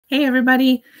Hey,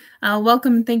 everybody.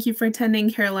 Welcome and thank you for attending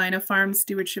Carolina Farm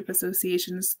Stewardship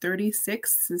Association's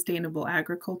 36th Sustainable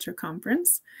Agriculture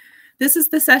Conference. This is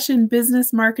the session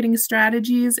Business Marketing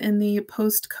Strategies in the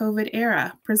Post-COVID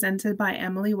Era, presented by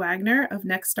Emily Wagner of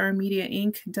Nexstar Media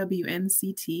Inc.,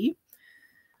 WNCT.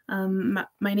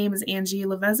 My name is Angie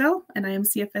Lavezzo, and I am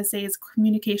CFSA's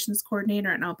Communications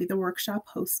Coordinator, and I'll be the workshop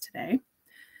host today.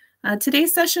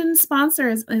 Today's session sponsor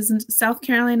is South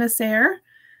Carolina SARE.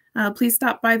 Please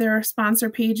stop by their sponsor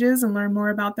pages and learn more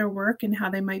about their work and how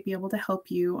they might be able to help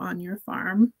you on your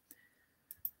farm.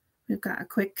 We've got a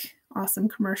quick, awesome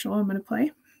commercial I'm going to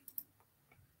play.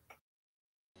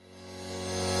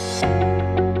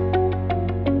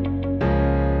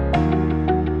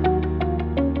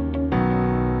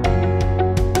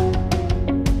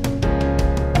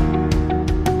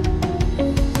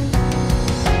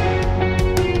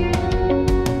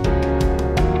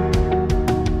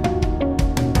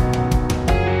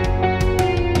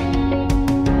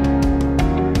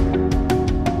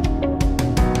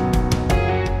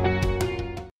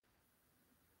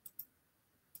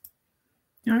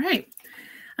 All right.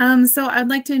 So I'd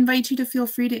like to invite you to feel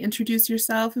free to introduce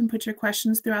yourself and put your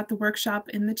questions throughout the workshop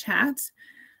in the chat.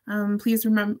 Please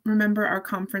remember our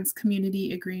conference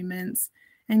community agreements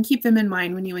and keep them in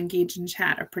mind when you engage in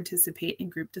chat or participate in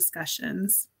group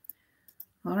discussions.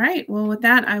 All right. Well, with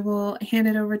that, I will hand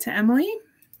it over to Emily.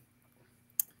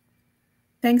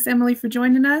 Thanks, Emily, for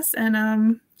joining us.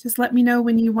 And just let me know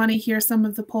when you want to hear some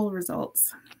of the poll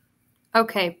results.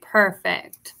 Okay,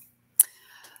 perfect.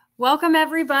 Welcome,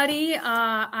 everybody.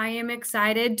 I am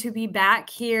excited to be back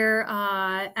here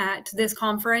at this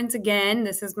conference again.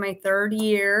 This is my third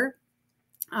year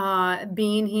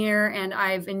being here, and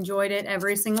I've enjoyed it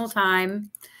every single time.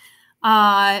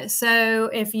 So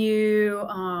if you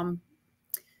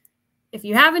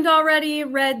haven't already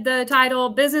read the title,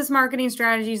 Business Marketing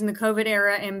Strategies in the COVID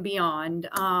Era and Beyond,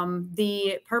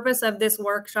 the purpose of this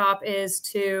workshop is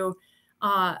to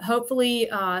hopefully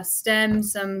stem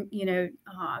some,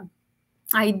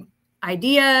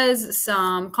 ideas,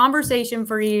 some conversation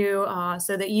for you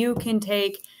so that you can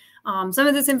take some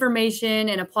of this information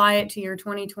and apply it to your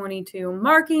 2022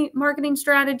 marketing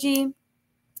strategy.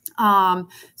 So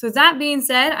with that being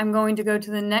said, I'm going to go to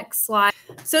the next slide.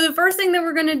 So the first thing that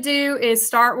we're going to do is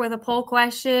start with a poll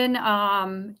question.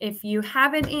 If you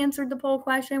haven't answered the poll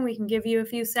question, we can give you a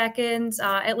few seconds,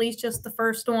 at least just the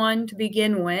first one to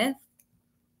begin with.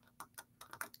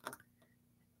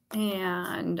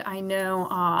 And I know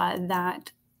that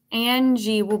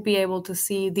Angie will be able to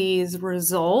see these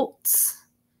results.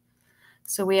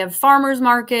 So we have farmers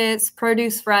markets,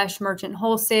 produce fresh, merchant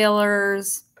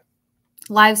wholesalers,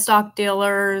 livestock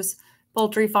dealers,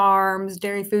 poultry farms,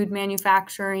 dairy food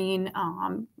manufacturing.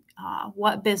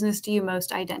 What business do you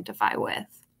most identify with?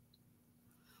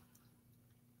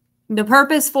 The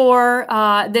purpose for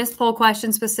this poll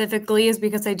question specifically is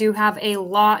because I do have a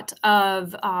lot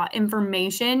of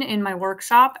information in my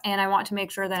workshop, and I want to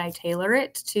make sure that I tailor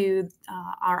it to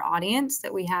our audience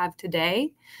that we have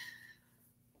today.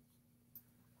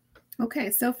 Okay,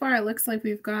 so far it looks like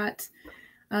we've got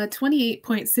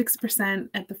 28.6%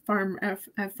 at the farm.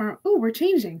 Oh, we're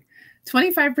changing.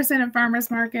 25% at farmers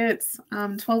markets,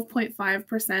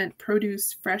 12.5%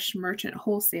 produce fresh merchant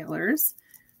wholesalers,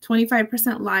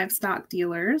 25% livestock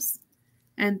dealers,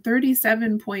 and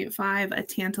 37.5% a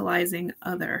tantalizing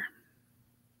other.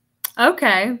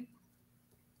 Okay.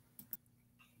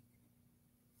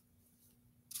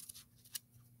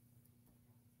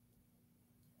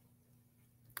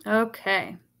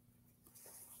 Okay.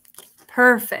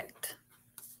 Perfect.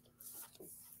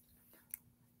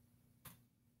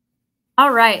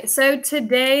 All right. So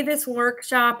today, this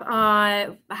workshop,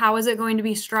 how is it going to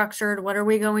be structured? What are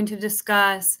we going to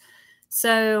discuss?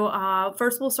 So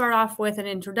first, we'll start off with an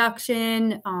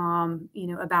introduction,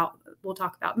 we'll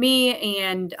talk about me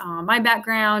and my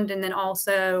background, and then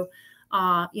also,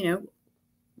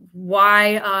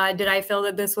 why did I feel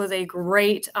that this was a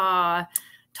great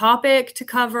topic to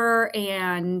cover,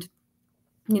 and,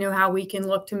 how we can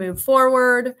look to move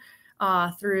forward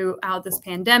throughout this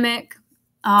pandemic.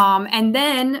 And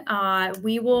then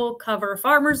we will cover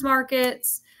farmers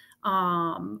markets,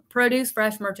 produce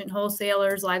fresh merchant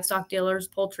wholesalers, livestock dealers,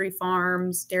 poultry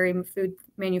farms, dairy food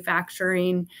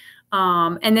manufacturing.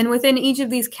 And then within each of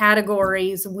these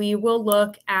categories, we will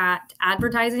look at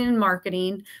advertising and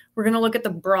marketing. We're going to look at the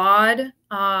broad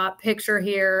picture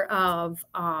here of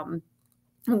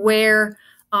where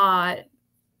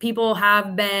people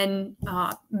have been,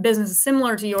 businesses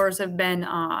similar to yours have been,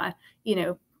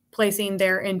 placing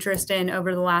their interest in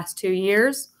over the last 2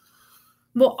 years.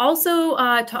 We'll also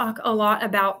talk a lot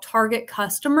about target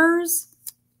customers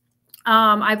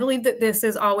I believe that this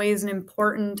is always an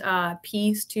important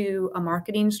piece to a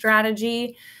marketing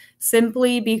strategy,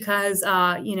 simply because,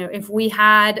 if we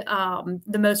had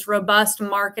the most robust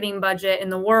marketing budget in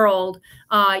the world,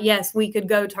 yes, we could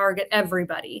go target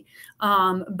everybody.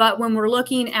 But when we're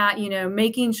looking at,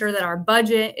 making sure that our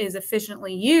budget is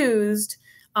efficiently used,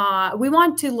 we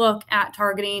want to look at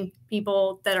targeting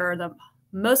people that are the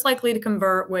most likely to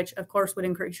convert, which of course would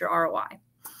increase your ROI.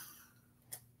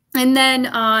 And then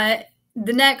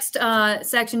the next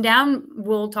section down,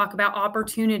 we'll talk about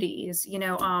opportunities,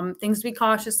 things to be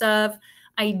cautious of,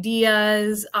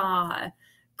 ideas,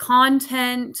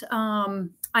 content,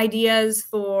 ideas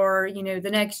for, the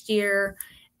next year.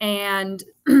 And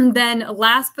then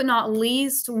last but not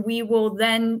least, we will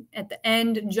then at the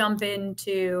end jump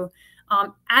into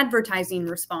advertising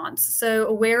response.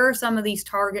 So where are some of these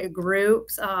target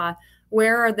groups?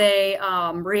 Where are they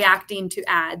reacting to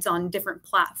ads on different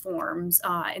platforms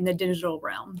in the digital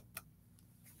realm?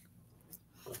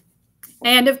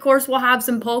 And of course, we'll have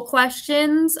some poll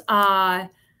questions,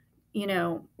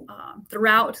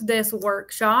 throughout this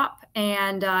workshop.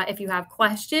 And if you have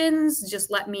questions,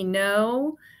 just let me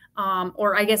know.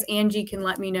 Or I guess Angie can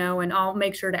let me know, and I'll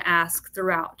make sure to ask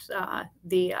throughout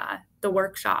the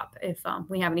workshop if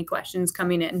we have any questions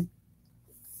coming in.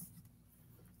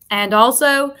 And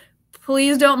also,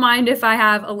 please don't mind if I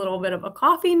have a little bit of a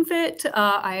coughing fit.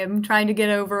 I am trying to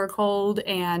get over a cold,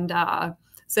 and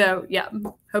so yeah,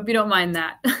 hope you don't mind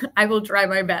that. I will try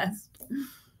my best.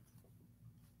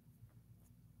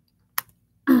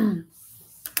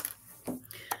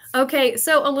 Okay,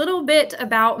 so a little bit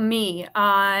about me.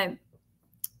 I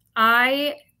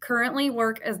currently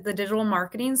work as the digital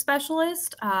marketing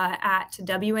specialist at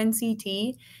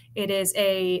WNCT. It is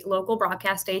a local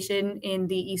broadcast station in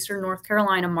the Eastern North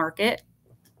Carolina market.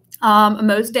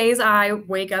 Most days I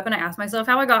wake up and I ask myself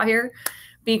how I got here,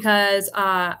 because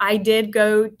I did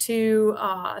go to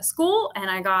school and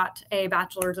I got a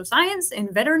bachelor's of science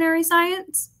in veterinary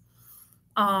science.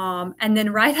 And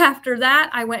then right after that,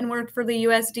 I went and worked for the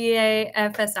USDA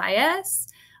FSIS,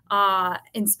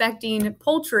 inspecting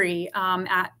poultry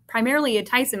at primarily a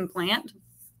Tyson plant.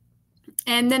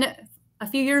 And then a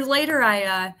few years later,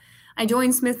 I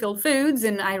joined Smithfield Foods,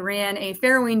 and I ran a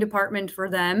farrowing department for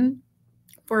them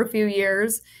for a few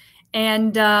years.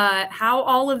 And how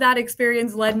all of that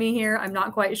experience led me here, I'm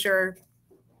not quite sure.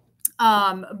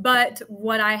 But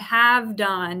what I have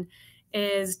done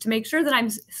is to make sure that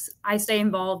I stay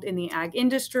involved in the ag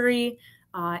industry.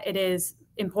 It is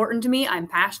important to me. I'm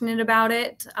passionate about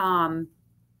it.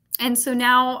 And so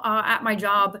now at my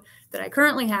job that I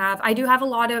currently have, I do have a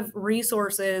lot of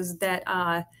resources that,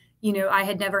 I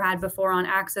had never had before on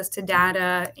access to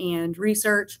data and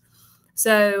research.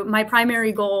 So my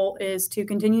primary goal is to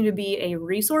continue to be a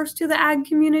resource to the ag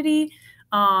community,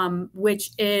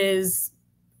 which is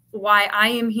why I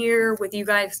am here with you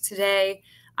guys today.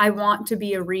 I want to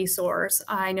be a resource.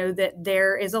 I know that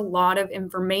there is a lot of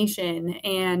information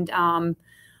and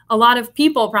a lot of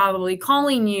people probably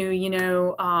calling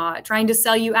you, trying to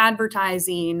sell you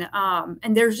advertising.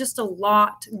 And there's just a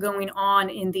lot going on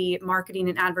in the marketing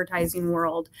and advertising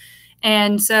world.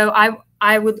 And so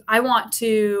I want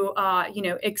to,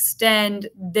 extend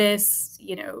this,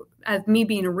 as me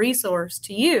being a resource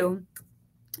to you,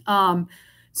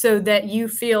 so that you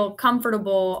feel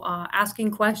comfortable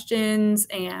asking questions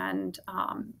and,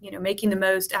 making the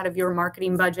most out of your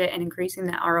marketing budget and increasing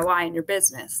that ROI in your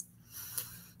business.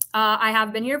 I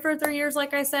have been here for 3 years,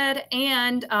 like I said,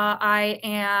 and I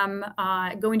am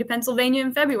going to Pennsylvania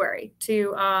in February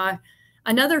to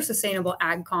another sustainable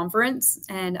ag conference,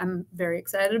 and I'm very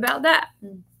excited about that.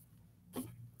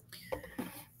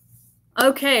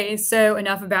 Okay, so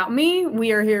enough about me.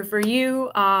 We are here for you.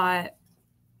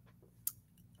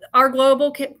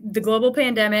 The global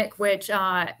pandemic, which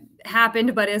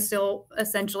happened but is still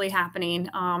essentially happening,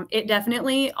 it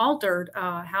definitely altered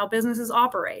how businesses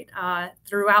operate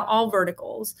throughout all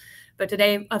verticals. But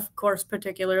today, of course,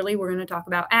 particularly, we're going to talk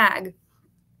about ag.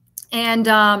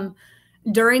 And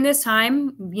during this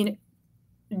time,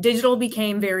 digital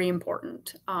became very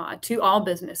important to all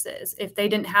businesses. If they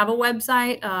didn't have a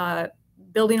website,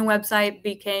 building a website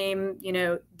became,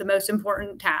 the most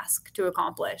important task to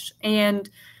accomplish. And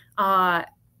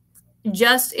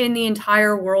just in the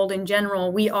entire world in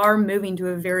general, we are moving to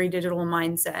a very digital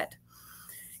mindset.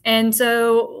 And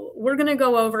so we're going to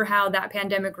go over how that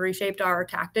pandemic reshaped our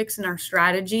tactics and our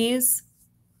strategies.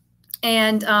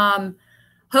 And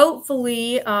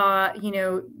hopefully,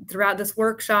 throughout this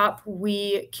workshop,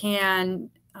 we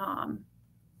can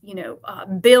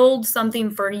build something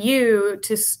for you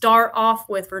to start off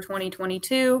with for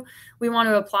 2022. We want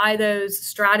to apply those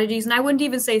strategies. And I wouldn't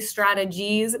even say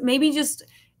strategies, maybe just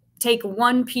take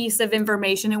one piece of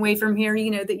information away from here,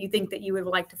 that you think that you would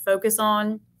like to focus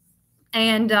on.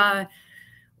 And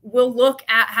we'll look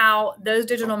at how those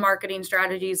digital marketing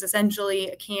strategies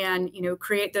essentially can,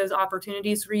 create those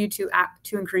opportunities for you to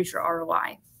increase your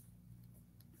ROI.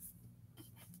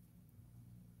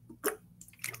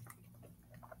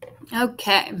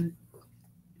 Okay.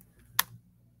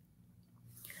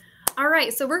 All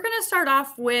right, so we're going to start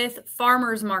off with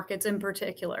farmers markets in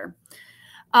particular.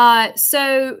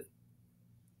 So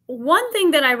one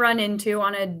thing that I run into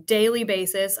on a daily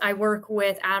basis, I work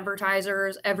with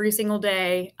advertisers every single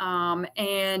day,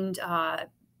 and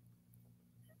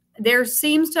there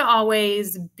seems to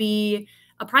always be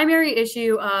a primary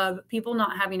issue of people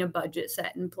not having a budget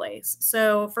set in place.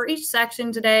 So for each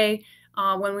section today,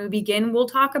 when we begin, we'll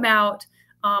talk about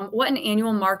what an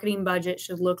annual marketing budget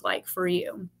should look like for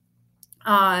you.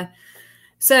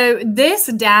 So this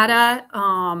data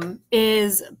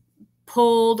is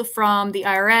pulled from the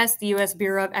IRS, the U.S.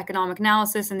 Bureau of Economic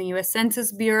Analysis, and the U.S.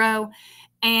 Census Bureau.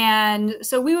 And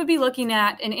so we would be looking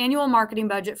at an annual marketing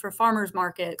budget for farmers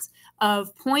markets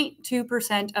of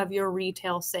 0.2% of your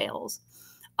retail sales.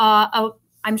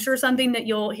 I'm sure something that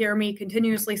you'll hear me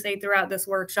continuously say throughout this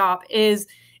workshop is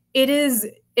it is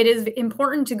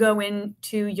important to go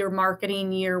into your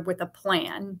marketing year with a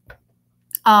plan.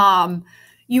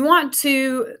 You want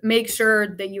to make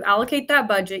sure that you allocate that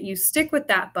budget, you stick with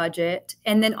that budget,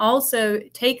 and then also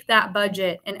take that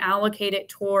budget and allocate it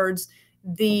towards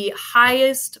the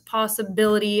highest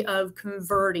possibility of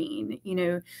converting,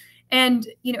 and,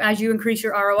 as you increase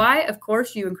your ROI, of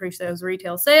course, you increase those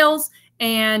retail sales,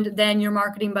 and then your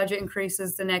marketing budget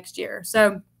increases the next year.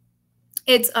 So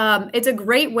it's a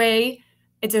great way.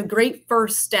 It's a great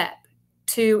first step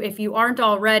to, if you aren't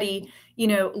already,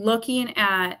 looking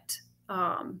at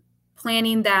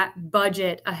planning that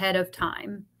budget ahead of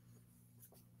time.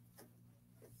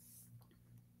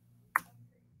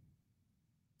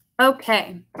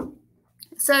 Okay.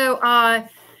 So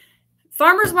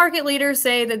farmers market leaders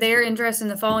say that they are interested in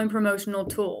the following promotional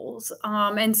tools.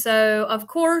 And so, of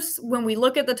course, when we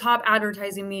look at the top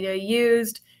advertising media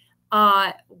used,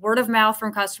 word of mouth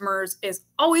from customers is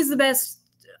always the best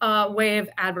way of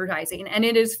advertising, and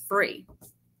it is free.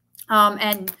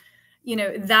 And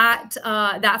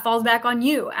that falls back on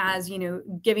you as,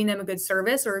 giving them a good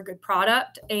service or a good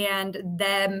product, and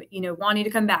them, wanting to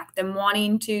come back, them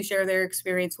wanting to share their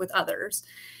experience with others.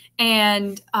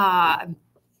 And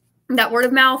that word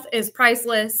of mouth is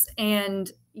priceless.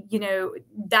 And,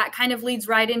 that kind of leads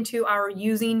right into our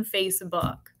using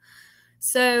Facebook.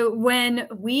 So when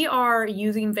we are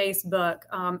using Facebook,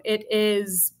 it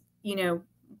is,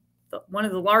 one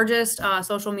of the largest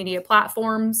social media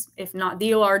platforms, if not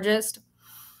the largest.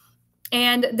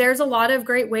 And there's a lot of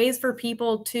great ways for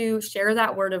people to share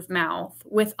that word of mouth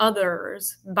with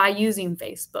others by using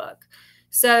Facebook.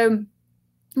 So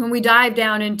when we dive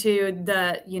down into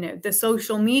the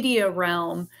social media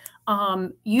realm,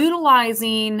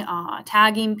 utilizing,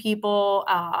 tagging people,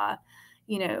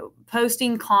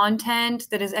 posting content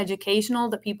that is educational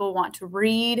that people want to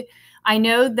read. I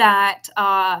know that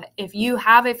if you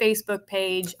have a Facebook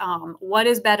page, what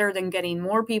is better than getting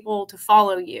more people to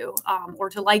follow you or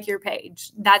to like your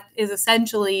page? That is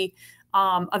essentially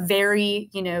a very,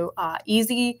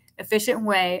 easy, efficient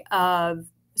way of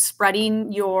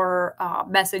spreading your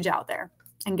message out there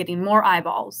and getting more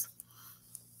eyeballs.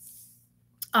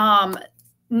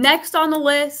 Next on the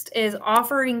list is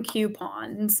offering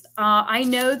coupons. I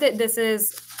know that this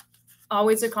is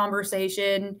always a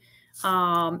conversation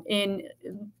in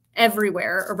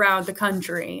everywhere around the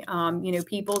country.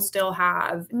 People still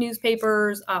have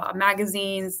newspapers,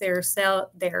 magazines. They're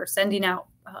sending out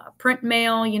print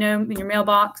mail, in your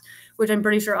mailbox, which I'm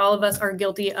pretty sure all of us are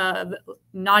guilty of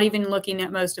not even looking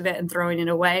at most of it and throwing it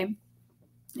away.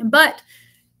 But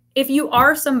if you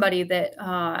are somebody that,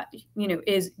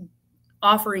 is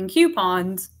offering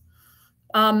coupons,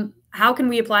 how can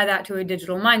we apply that to a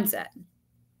digital mindset?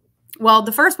 Well,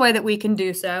 the first way that we can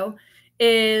do so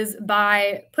is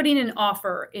by putting an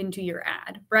offer into your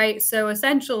ad, right? So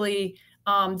essentially,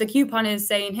 the coupon is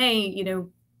saying, hey,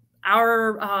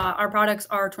 our products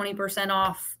are 20%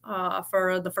 off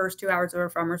for the first 2 hours of our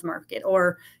farmers market,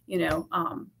 or,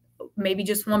 maybe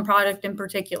just one product in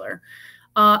particular.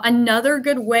 Another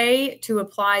good way to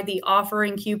apply the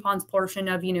offering coupons portion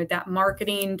of, that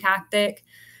marketing tactic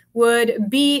would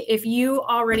be if you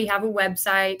already have a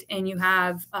website and you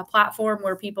have a platform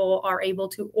where people are able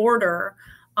to order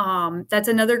That's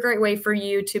another great way for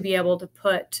you to be able to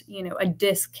put, a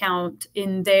discount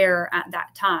in there at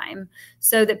that time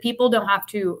so that people don't have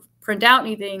to print out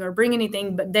anything or bring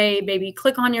anything, but they maybe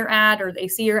click on your ad or they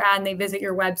see your ad and they visit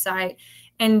your website.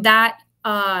 And that,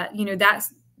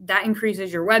 that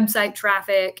increases your website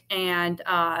traffic and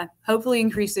hopefully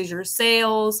increases your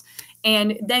sales.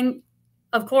 And then,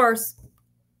 of course,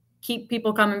 keep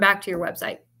people coming back to your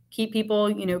website. Keep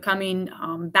people, coming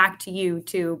back to you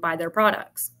to buy their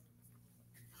products.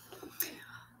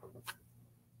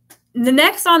 The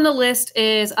next on the list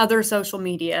is other social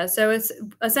media. So it's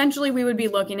essentially we would be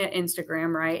looking at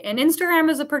Instagram, right? And Instagram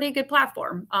is a pretty good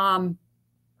platform.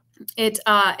 It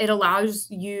allows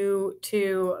you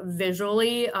to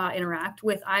visually interact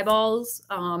with eyeballs.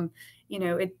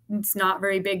 It's not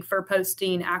very big for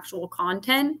posting actual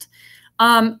content.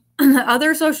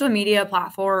 Other social media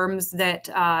platforms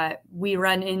that we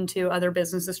run into other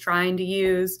businesses trying to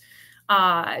use,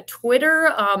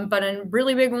 Twitter, but a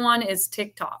really big one is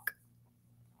TikTok.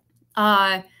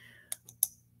 I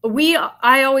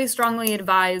always strongly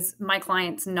advise my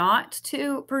clients not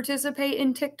to participate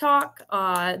in TikTok.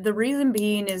 The reason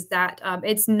being is that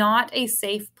it's not a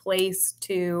safe place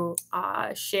to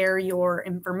share your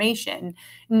information,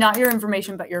 not your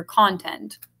information, but your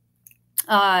content.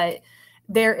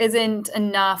 There isn't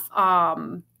enough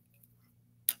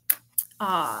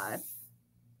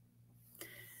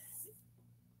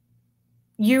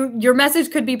your message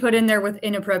could be put in there with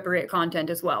inappropriate content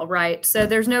as well, right? So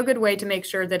there's no good way to make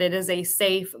sure that it is a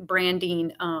safe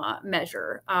branding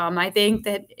measure. I think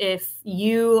that if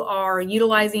you are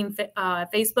utilizing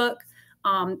Facebook,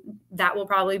 that will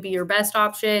probably be your best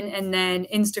option. And then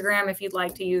Instagram, if you'd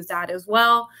like to use that as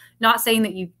well. Not saying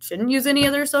that you shouldn't use any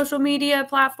other social media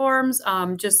platforms,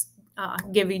 just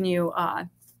giving you a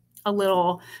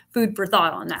little food for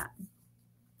thought on that.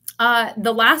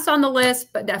 The last on the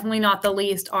list, but definitely not the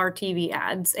least, are TV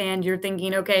ads. And you're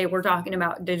thinking, okay, we're talking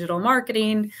about digital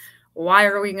marketing. Why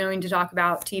are we going to talk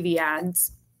about TV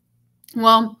ads?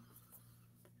 Well,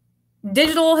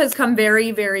 digital has come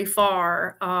very, very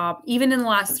far, even in the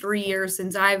last 3 years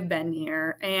since I've been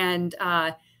here. And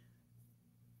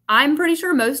I'm pretty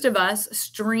sure most of us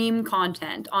stream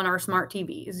content on our smart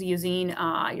TVs using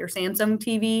your Samsung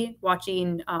TV,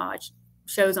 watching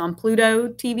shows on Pluto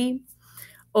TV,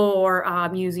 or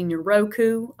using your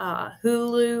Roku,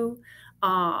 Hulu,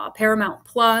 Paramount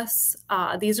Plus.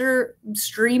 These are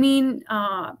streaming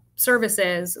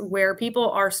services where people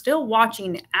are still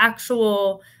watching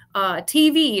actual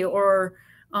TV or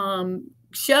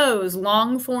shows,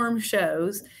 long form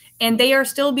shows, and they are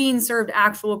still being served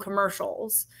actual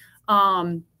commercials.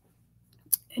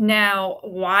 Now,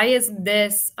 why is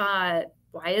this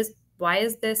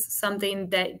something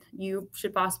that you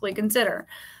should possibly consider?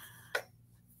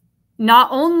 Not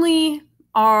only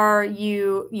are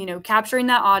you, capturing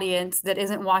that audience that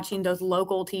isn't watching those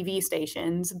local TV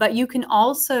stations, but you can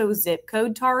also zip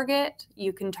code target.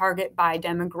 You can target by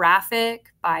demographic,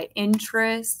 by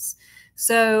interests.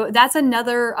 So that's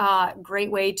another great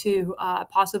way to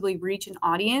possibly reach an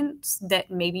audience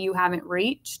that maybe you haven't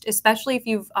reached, especially if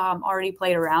you've already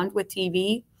played around with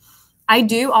TV. I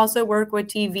do also work with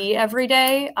TV every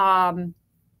day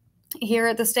here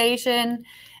at the station.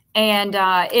 And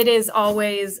it is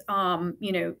always,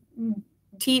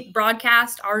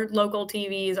 broadcast, our local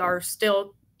TVs are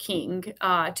still king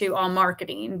to all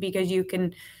marketing, because you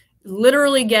can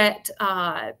literally get,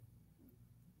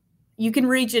 you can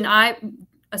reach a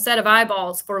set of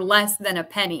eyeballs for less than a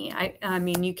penny. I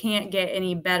mean, you can't get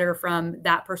any better from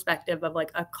that perspective of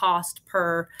like a cost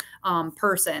per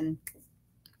person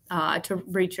to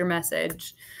reach your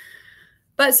message.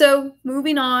 But so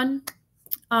moving on,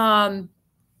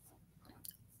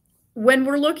 when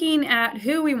we're looking at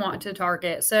who we want to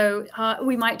target, so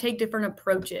we might take different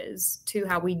approaches to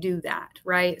how we do that,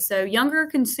 right? So younger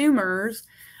consumers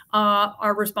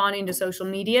are responding to social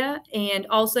media and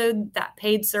also that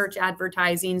paid search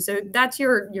advertising. So that's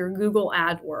your Google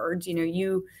AdWords.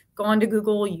 You go onto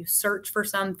Google, you search for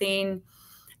something,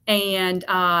 and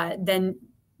then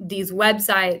these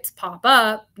websites pop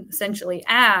up, essentially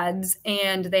ads,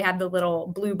 and they have the little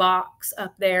blue box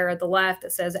up there at the left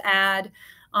that says ad.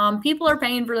 People are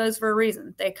paying for those for a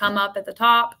reason. They come up at the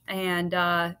top, and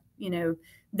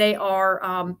they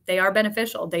are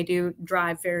beneficial. They do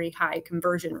drive very high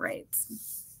conversion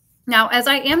rates. Now, as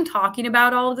I am talking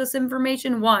about all of this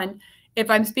information, one, if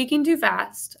I'm speaking too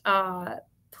fast,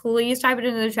 please type it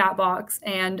into the chat box,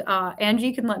 and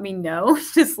Angie can let me know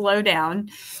to slow down.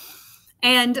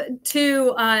 And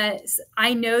two,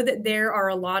 I know that there are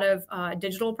a lot of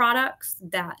digital products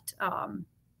that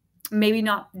maybe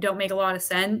don't make a lot of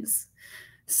sense.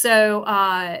 So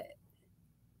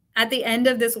at the end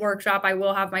of this workshop, I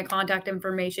will have my contact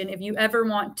information. If you ever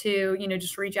want to,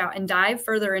 just reach out and dive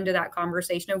further into that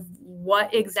conversation of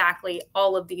what exactly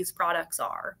all of these products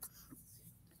are.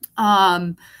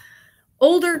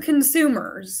 Older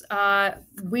consumers,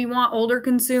 we want older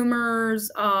consumers.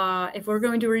 If we're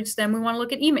going to reach them, we want to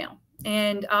look at email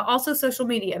and also social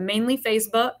media, mainly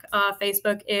Facebook.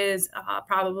 Facebook is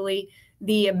probably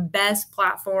the best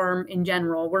platform in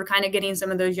general. We're kind of getting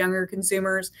some of those younger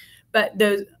consumers, but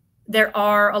there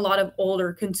are a lot of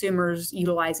older consumers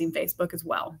utilizing Facebook as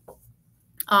well.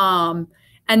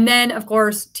 And then, of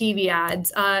course, TV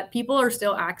ads. People are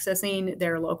still accessing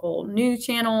their local news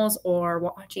channels or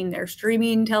watching their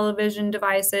streaming television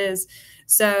devices.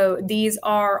 So these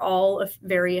are all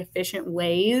very efficient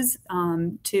ways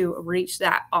to reach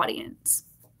that audience.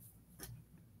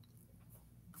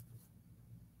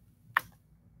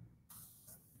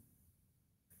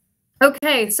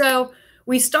 Okay, so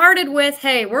we started with,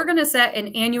 hey, we're going to set an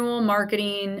annual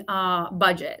marketing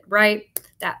budget, right?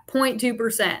 That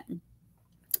 0.2%.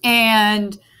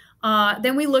 And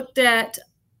then we looked at,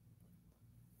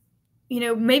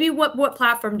 maybe what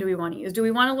platform do we want to use? Do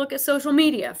we want to look at social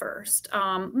media first?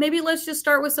 Maybe let's just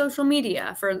start with social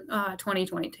media for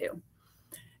 2022.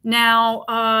 Now,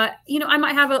 I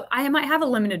might have a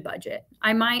limited budget.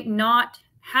 I might not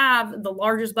have the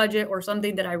largest budget or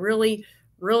something that I really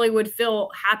would feel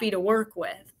happy to work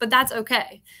with, but that's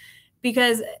okay.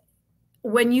 Because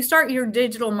when you start your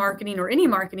digital marketing or any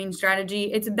marketing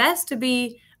strategy, it's best to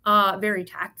be very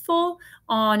tactful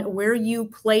on where you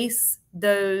place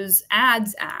those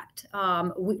ads at.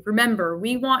 Remember,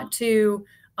 we want to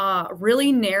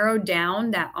really narrow down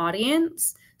that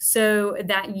audience so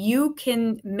that you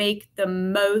can make the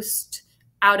most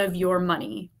out of your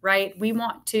money, right? We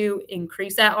want to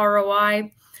increase that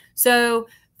ROI. So,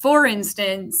 for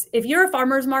instance, if you're a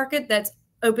farmer's market that's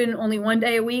open only one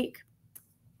day a week,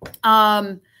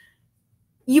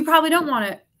 you probably don't want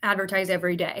to advertise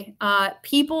every day.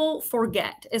 People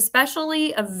forget, especially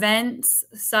events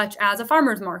such as a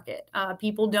farmer's market.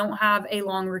 People don't have a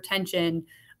long retention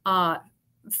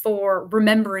for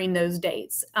remembering those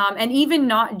dates. And even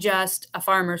not just a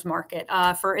farmer's market.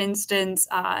 For instance,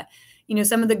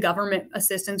 some of the government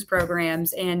assistance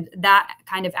programs and that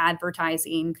kind of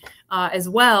advertising as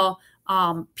well.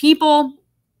 People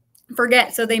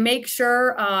forget. So they make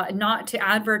sure not to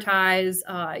advertise,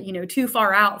 too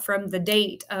far out from the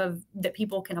date that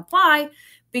people can apply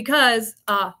because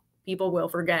people will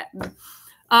forget.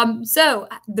 So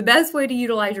the best way to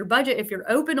utilize your budget if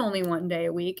you're open only one day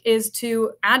a week is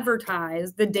to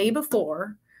advertise the day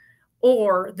before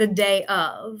or the day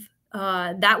of.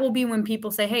 That will be when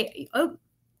people say, hey,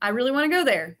 I really want to go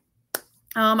there.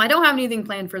 I don't have anything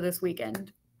planned for this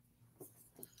weekend.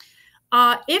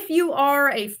 If you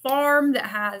are a farm that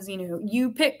has,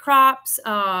 you pick crops,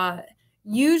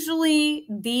 usually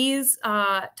these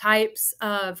types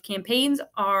of campaigns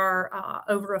are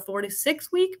over a 4 to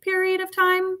 6 week period of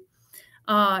time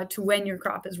to when your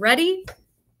crop is ready.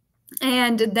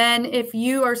 And then if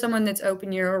you are someone that's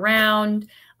open year round,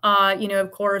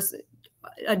 of course,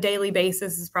 a daily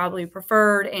basis is probably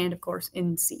preferred, and of course,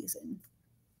 in season.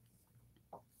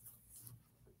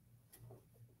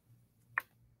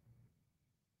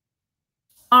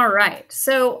 All right.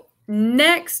 So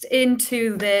next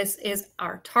into this is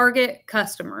our target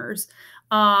customers.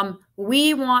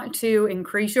 We want to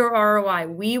increase your ROI.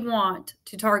 We want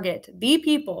to target the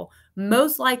people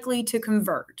most likely to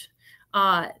convert.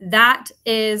 That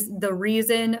is the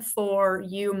reason for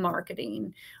you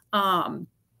marketing.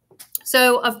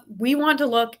 So we want to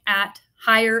look at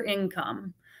higher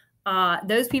income.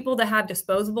 Those people that have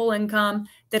disposable income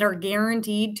that are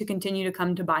guaranteed to continue to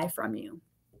come to buy from you.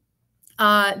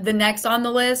 The next on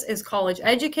the list is college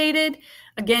educated.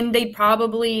 Again, they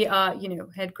probably,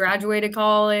 had graduated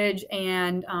college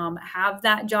and have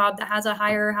that job that has a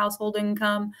higher household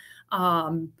income.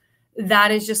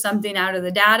 That is just something out of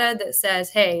the data that says,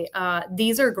 hey,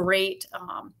 these are great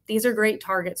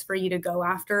targets for you to go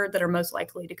after that are most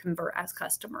likely to convert as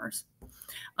customers.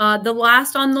 The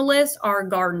last on the list are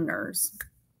gardeners.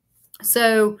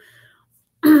 So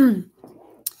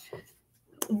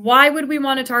why would we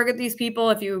want to target these people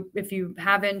if you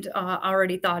haven't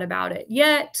already thought about it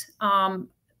yet?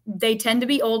 They tend to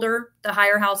be older, the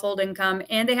higher household income,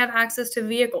 and they have access to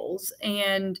vehicles.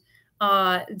 And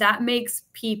that makes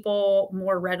people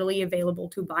more readily available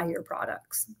to buy your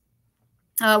products.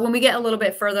 When we get a little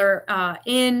bit further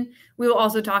in, we will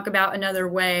also talk about another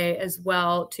way as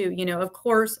well to, of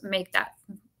course, make that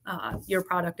your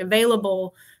product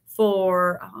available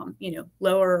for,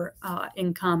 lower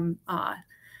income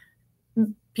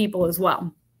people as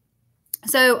well.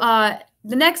 So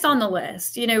the next on the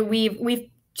list, we've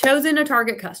chosen a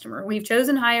target customer. We've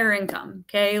chosen higher income.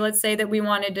 Okay, let's say that we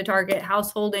wanted to target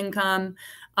household income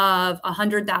of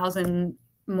 100,000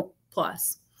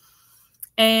 plus.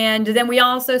 And then we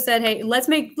also said, hey, let's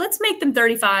make them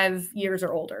 35 years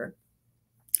or older,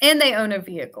 and they own a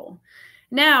vehicle.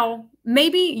 Now,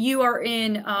 maybe you are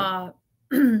in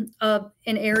an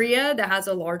area that has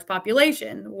a large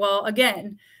population. Well,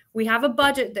 again, we have a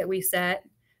budget that we set.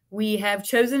 We have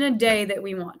chosen a day that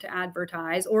we want to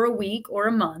advertise, or a week or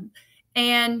a month.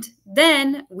 And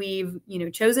then we've,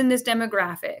 chosen this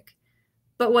demographic.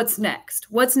 But what's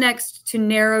next? What's next to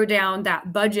narrow down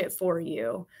that budget for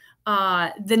you?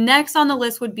 The next on the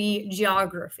list would be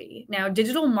geography. Now,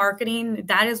 digital marketing,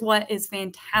 that is what is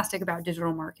fantastic about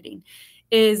digital marketing,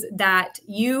 is that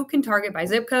you can target by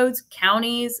zip codes,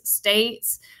 counties,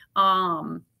 states,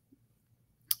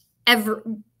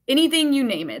 anything you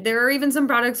name it. There are even some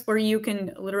products where you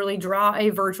can literally draw a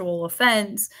virtual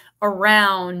fence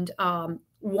around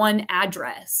one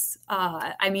address.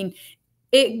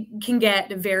 It can get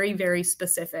very, very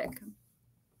specific.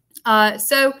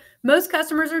 So most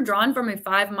customers are drawn from a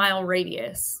 5-mile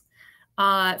radius.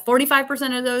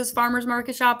 45% of those farmers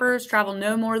market shoppers travel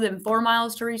no more than 4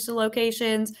 miles to reach the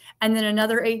locations, and then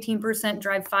another 18%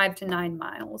 drive 5 to 9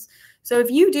 miles. So if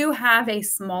you do have a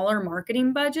smaller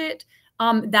marketing budget,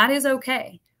 that is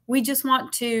okay. We just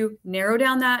want to narrow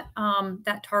down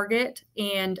that target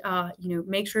and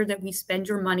make sure that we spend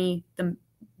your money the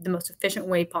most efficient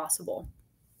way possible.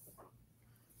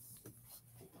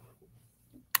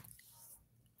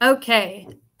 Okay.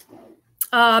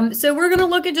 So we're going to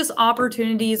look at just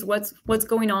opportunities, what's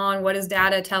going on, what is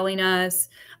data telling us.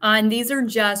 And these are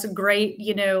just great,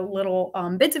 little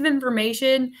bits of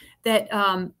information that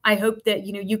I hope that,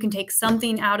 you can take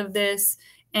something out of this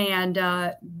and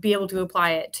be able to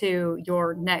apply it to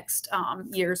your next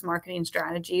year's marketing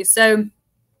strategy. So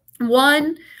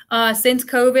one, since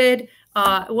COVID,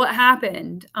 what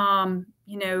happened?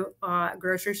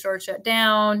 Grocery stores shut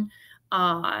down.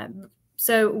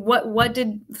 So what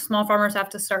did small farmers have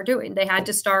to start doing? They had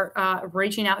to start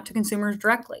reaching out to consumers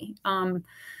directly.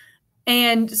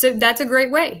 And so that's a great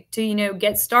way to,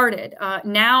 get started.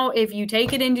 Now, if you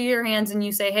take it into your hands and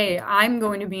you say, hey, I'm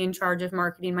going to be in charge of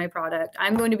marketing my product,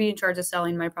 I'm going to be in charge of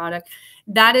selling my product,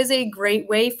 that is a great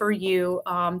way for you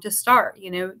to start.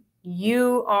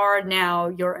 You are now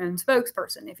your own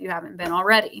spokesperson if you haven't been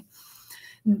already.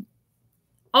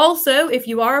 Also, if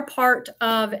you are a part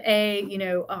of a,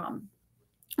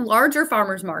 larger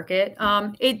farmers market,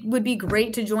 it would be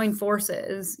great to join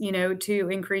forces, to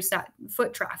increase that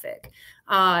foot traffic.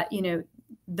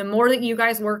 The more that you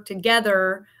guys work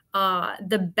together,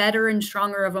 the better and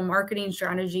stronger of a marketing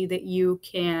strategy that you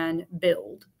can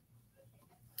build.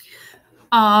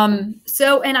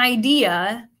 So an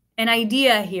idea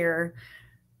here,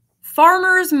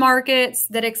 farmers markets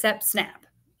that accept SNAP.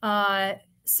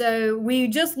 So we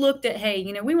just looked at, hey,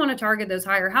 we want to target those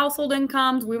higher household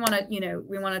incomes. We want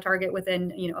to, target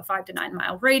within, a 5 to 9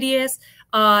 mile radius.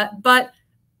 But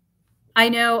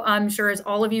I'm sure as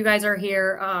all of you guys are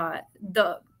here,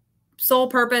 the sole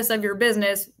purpose of your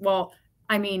business,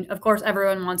 of course,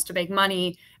 everyone wants to make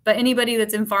money, but anybody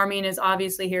that's in farming is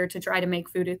obviously here to try to make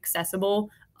food accessible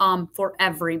for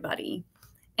everybody.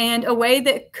 And a way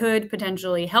that could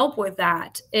potentially help with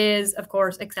that is, of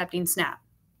course, accepting SNAP.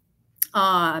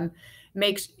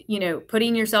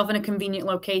 Putting yourself in a convenient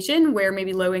location where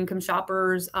maybe low-income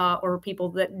shoppers or people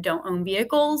that don't own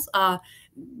vehicles,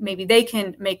 maybe they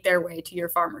can make their way to your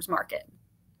farmer's market.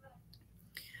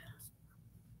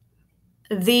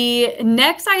 The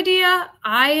next idea,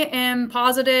 I am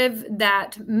positive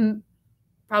that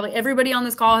probably everybody on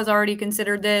this call has already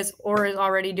considered this, or is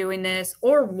already doing this,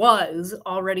 or was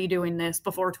already doing this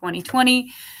before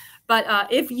 2020.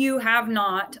 But if you have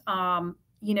not,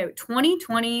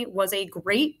 2020 was a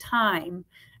great time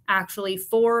actually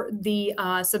for the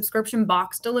subscription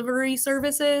box delivery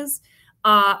services.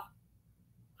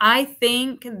 I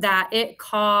think that it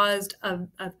caused a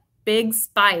big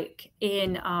spike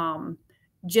in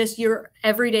just your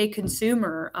everyday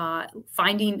consumer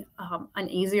finding an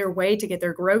easier way to get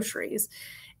their groceries.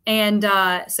 And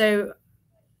so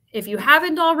if you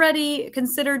haven't already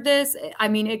considered this,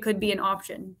 it could be an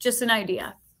option, just an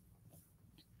idea.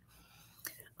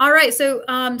 All right, so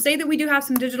say that we do have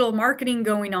some digital marketing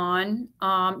going on,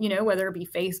 whether it be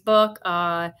Facebook,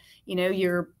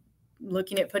 you're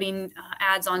looking at putting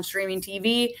ads on streaming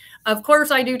TV. Of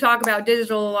course, I do talk about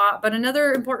digital a lot, but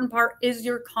another important part is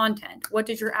your content. What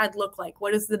does your ad look like?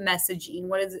 What is the messaging?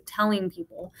 What is it telling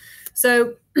people?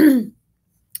 So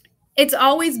It's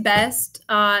always best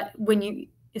when you,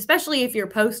 especially if you're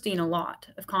posting a lot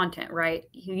of content, right?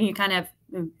 You kind of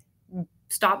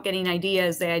stop getting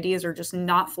ideas. The ideas are just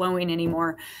not flowing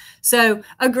anymore. So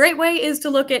a great way is to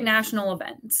look at national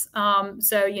events.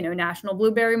 So, National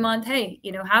Blueberry Month, hey,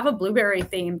 have a blueberry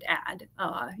themed ad,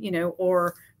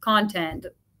 or content,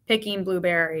 picking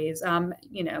blueberries,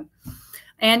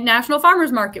 and National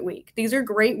Farmers Market Week. These are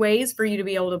great ways for you to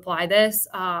be able to apply this,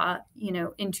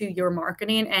 into your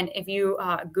marketing. And if you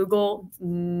Google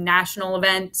national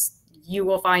events, you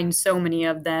will find so many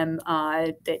of them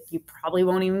that you probably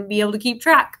won't even be able to keep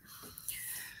track.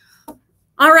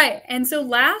 All right. And so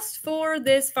last for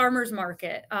this farmers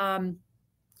market,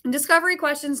 discovery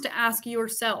questions to ask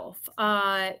yourself,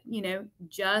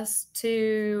 just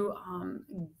to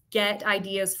get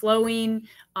ideas flowing.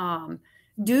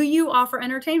 Do you offer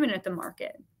entertainment at the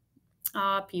market?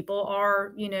 People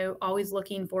are, always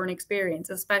looking for an experience,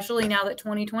 especially now that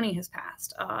 2020 has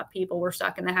passed. People were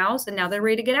stuck in the house and now they're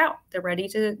ready to get out. They're ready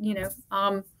to,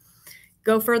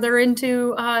 go further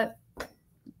into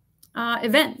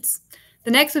events. The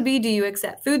next would be, do you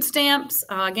accept food stamps?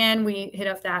 Again, we hit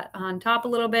up that on top a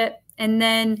little bit. And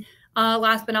then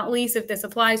last but not least, if this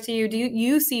applies to you, do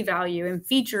you see value in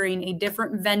featuring a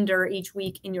different vendor each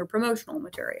week in your promotional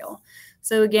material?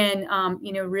 So again,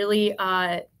 really,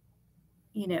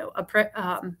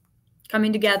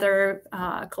 coming together,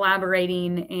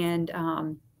 collaborating,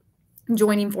 and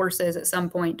joining forces at some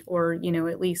point, or,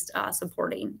 at least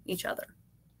supporting each other.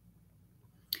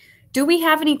 Do we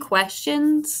have any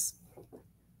questions?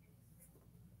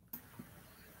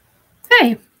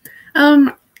 Hey,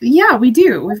 yeah, we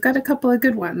do. We've got a couple of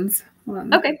good ones.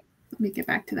 Okay. Let me get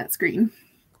back to that screen.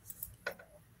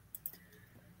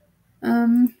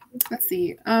 Let's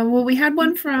see. Well, we had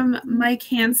one from Mike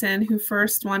Hansen, who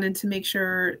first wanted to make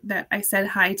sure that I said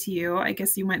hi to you. I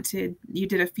guess you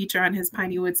did a feature on his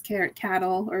Piney Woods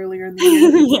cattle earlier in the year.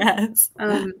 Yes.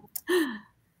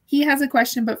 He has a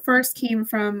question, but first came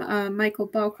from Michael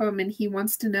Belcom, and he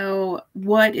wants to know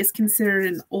what is considered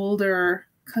an older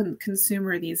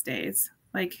consumer these days.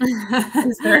 Like,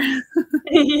 is there?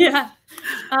 Yeah.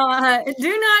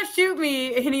 Do not shoot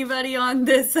me, anybody, on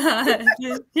this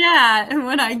chat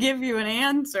when I give you an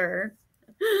answer.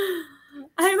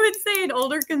 I would say an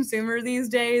older consumer these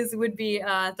days would be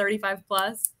 35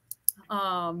 plus.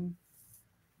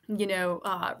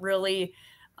 Really,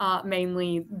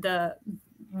 mainly the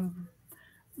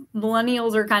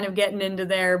millennials are kind of getting into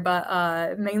there,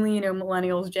 but mainly,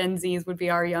 millennials, Gen Zs would be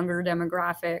our younger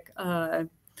demographic.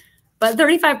 But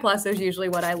 35 plus is usually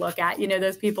what I look at.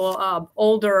 Those people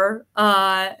older,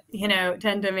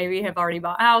 tend to maybe have already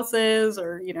bought houses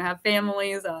or, have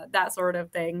families, that sort of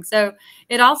thing. So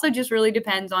it also just really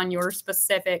depends on your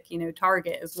specific,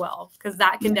 target as well, because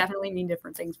that can definitely mean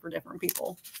different things for different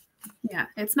people. Yeah,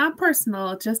 it's not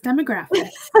personal, just demographic.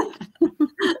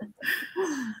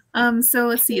 So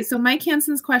let's see. So Mike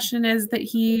Hansen's question is that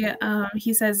he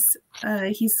says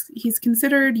he's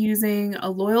considered using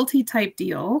a loyalty type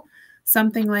deal,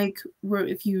 something like where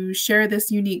if you share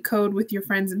this unique code with your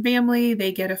friends and family,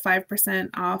 they get a 5%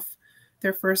 off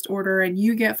their first order, and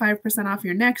you get 5% off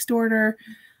your next order.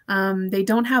 They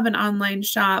don't have an online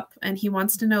shop, and he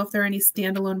wants to know if there are any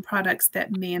standalone products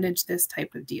that manage this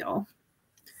type of deal.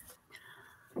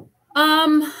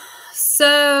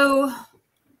 So,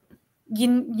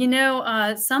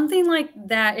 something like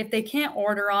that, if they can't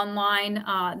order online,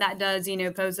 that does,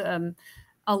 pose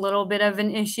a little bit of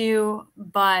an issue,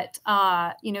 but,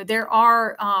 there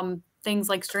are, things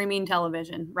like streaming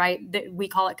television, right? We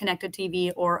call it connected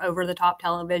TV or over the top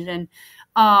television.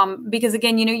 Because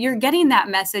again, you're getting that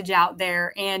message out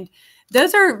there, and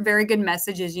those are very good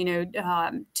messages,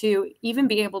 to even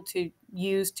be able to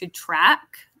use to track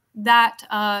that,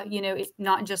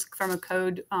 not just from a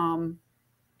code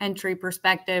entry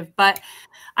perspective, but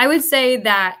I would say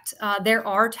that there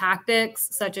are tactics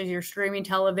such as your streaming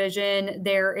television.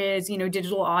 There is,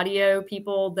 digital audio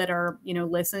people that are,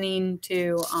 listening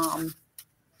to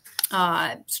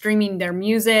streaming their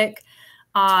music.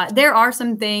 There are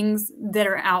some things that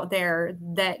are out there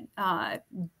that,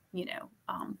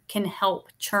 can help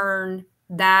churn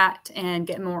that and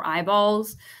get more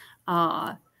eyeballs.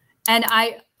 And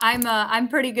I'm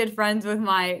pretty good friends with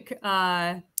Mike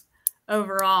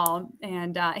overall,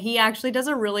 and he actually does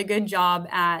a really good job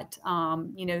at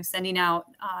sending out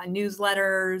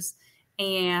newsletters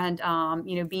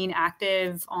and being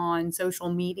active on social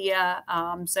media.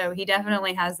 So he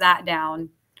definitely has that down.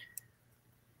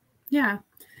 Yeah,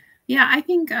 I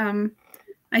think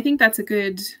that's a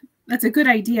good That's a good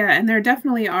idea. And there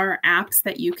definitely are apps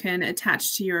that you can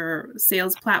attach to your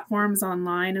sales platforms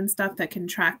online and stuff that can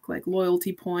track like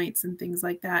loyalty points and things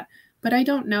like that. But I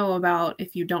don't know about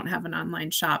if you don't have an online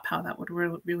shop, how that would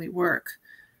really work.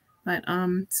 But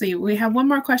so we have one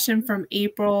more question from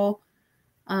April.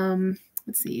 Let's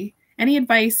see. Any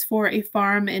advice for a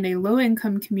farm in a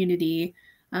low-income community?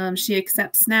 She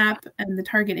accepts SNAP and the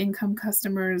target income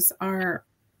customers are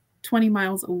 20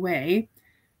 miles away.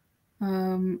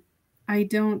 I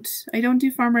don't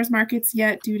do farmers markets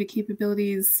yet due to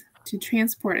capabilities to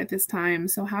transport at this time.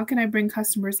 So how can I bring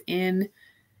customers in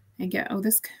and get,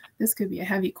 this could be a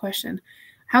heavy question.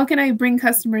 How can I bring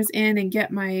customers in and get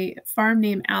my farm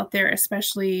name out there,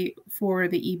 especially for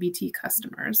the EBT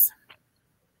customers?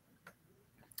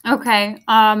 Okay.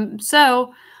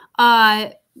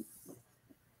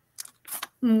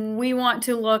 We want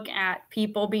to look at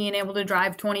people being able to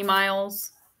drive 20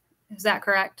 miles. Is that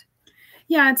correct?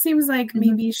 Yeah, it seems like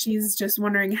maybe she's just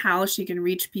wondering how she can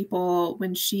reach people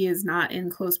when she is not in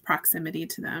close proximity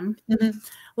to them.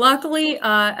 Luckily,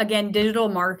 again, digital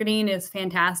marketing is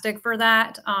fantastic for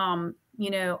that. I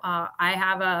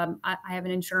have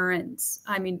an insurance.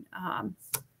 I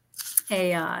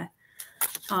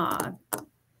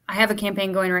have a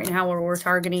campaign going right now where we're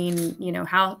targeting,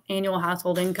 annual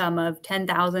household income of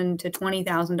 $10,000 to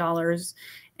 $20,000,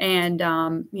 and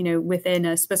within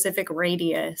a specific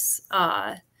radius.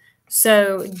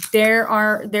 So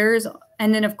there's,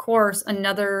 and then of course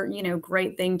another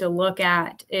great thing to look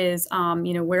at is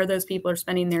where those people are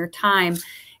spending their time.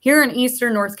 Here in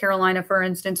Eastern North Carolina, for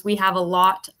instance, we have a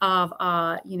lot of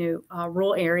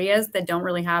rural areas that don't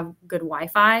really have good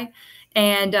Wi-Fi.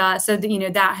 And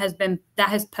that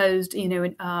has posed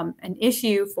an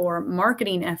issue for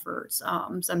marketing efforts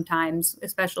sometimes,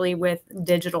 especially with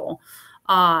digital.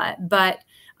 But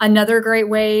another great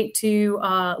way to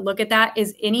look at that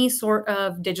is any sort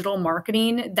of digital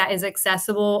marketing that is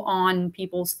accessible on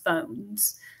people's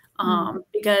phones,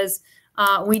 because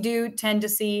we do tend to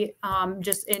see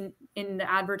just in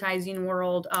the advertising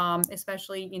world,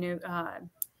 especially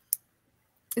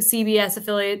CBS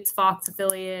affiliates, Fox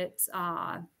affiliates,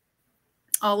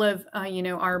 all of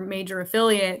our major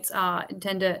affiliates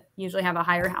tend to usually have a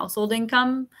higher household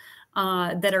income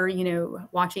that are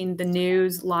watching the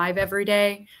news live every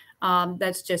day.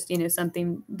 That's just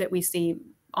something that we see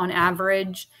on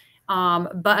average.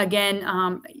 But again,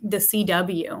 the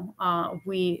CW,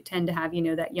 we tend to have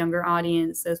that younger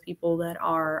audience, those people that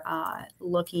are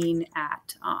looking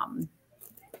at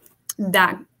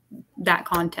that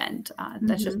content.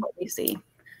 That's just what we see.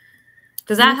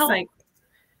 Does that help?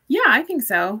 Yeah, I think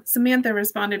so. Samantha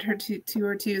responded to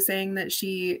her too, saying that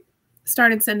she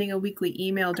started sending a weekly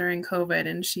email during COVID,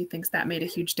 and she thinks that made a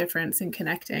huge difference in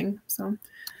connecting. So,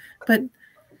 but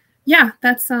yeah,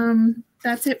 that's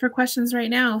it for questions right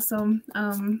now. So,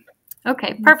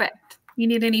 okay, perfect. You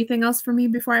need anything else from me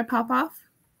before I pop off?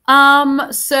 I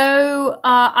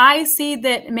see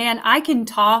that, man, I can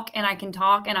talk and I can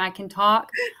talk and I can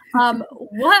talk.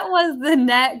 What was the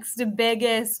next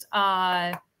biggest,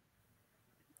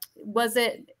 was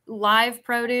it live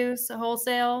produce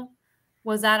wholesale?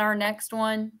 Was that our next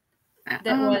one?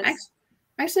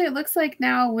 Actually, it looks like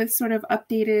now with sort of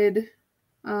updated,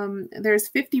 there's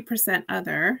 50%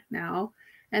 other now.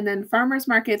 And then farmers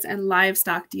markets and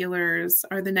livestock dealers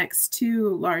are the next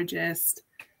two largest,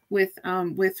 with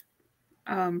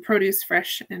produce,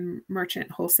 fresh, and merchant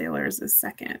wholesalers as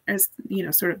second, as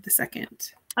sort of the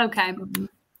second. Okay.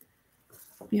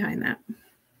 Behind that.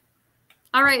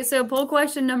 All right. So poll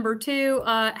question number 2: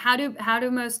 how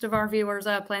do most of our viewers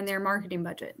plan their marketing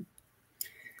budget?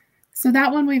 So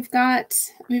that one we've got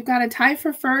a tie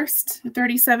for first,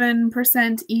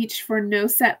 37% each for no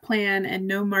set plan and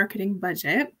no marketing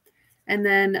budget, and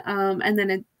then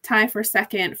a tie for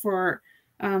second for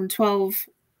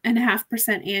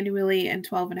 12.5% annually and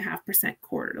 12.5%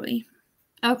 quarterly.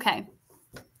 Okay,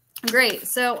 great.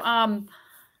 So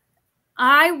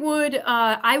I would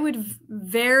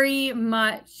very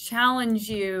much challenge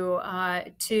you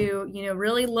to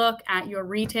really look at your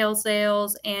retail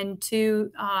sales and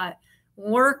to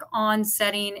work on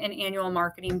setting an annual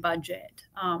marketing budget.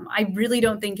 I really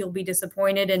don't think you'll be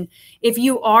disappointed, and if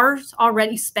you are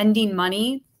already spending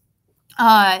money,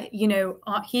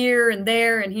 here and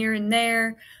there and here and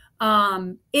there,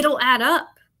 it'll add up.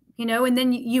 And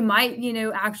then you might,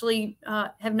 actually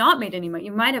have not made any money.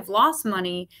 You might have lost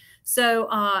money. So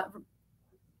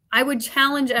I would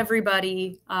challenge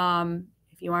everybody,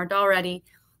 if you aren't already,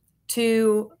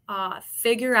 to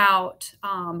figure out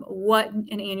what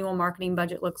an annual marketing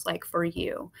budget looks like for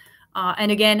you.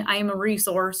 And again, I am a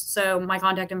resource, so my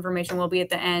contact information will be at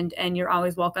the end, and you're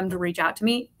always welcome to reach out to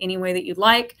me any way that you'd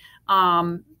like.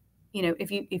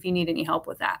 If you need any help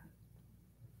with that.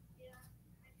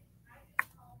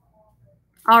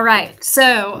 All right,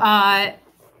 so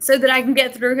that I can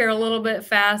get through here a little bit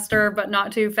faster, but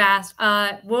not too fast,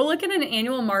 we'll look at an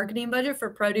annual marketing budget for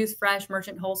produce, fresh,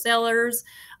 merchant wholesalers.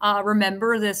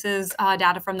 Remember, this is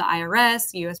data from the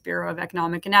IRS, U.S. Bureau of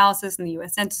Economic Analysis, and the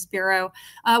U.S. Census Bureau.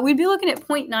 We'd be looking at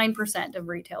 0.9% of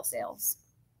retail sales.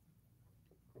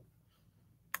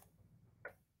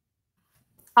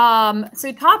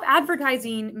 So top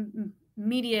advertising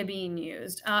media being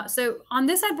used. So on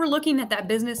this side, we're looking at that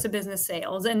business to business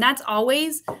sales, and that's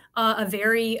always a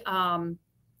very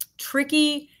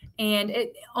tricky, and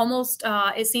it almost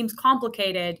it seems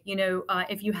complicated,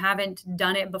 if you haven't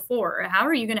done it before. How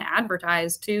are you going to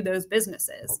advertise to those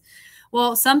businesses?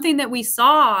 Well, something that we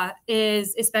saw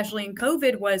is, especially in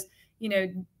COVID, was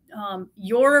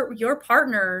your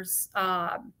partners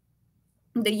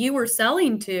that you were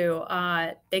selling to,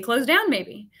 they closed down,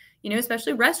 maybe,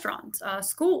 especially restaurants,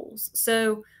 schools.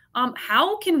 So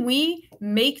how can we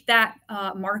make that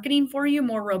marketing for you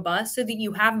more robust so that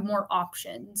you have more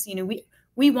options?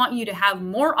 We want you to have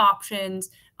more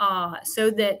options so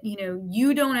that,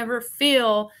 you don't ever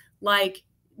feel like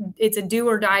it's a do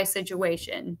or die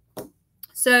situation.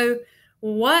 So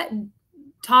what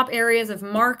top areas of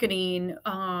marketing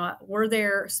were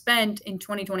there spent in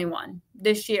 2021,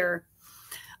 this year?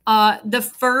 The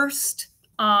first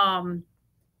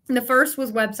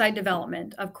was website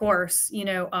development. Of course,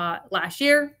 last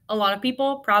year, a lot of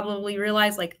people probably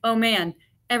realized, like, oh man,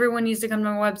 everyone needs to come to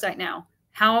my website now.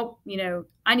 How,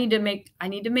 I need to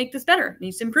make this better. It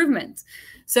needs improvements.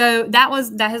 So that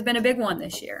has been a big one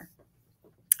this year.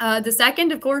 The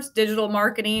second, of course, digital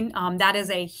marketing. That is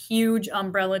a huge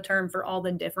umbrella term for all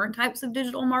the different types of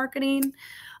digital marketing.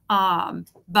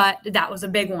 But that was a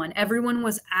big one. Everyone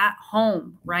was at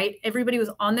home, right? Everybody was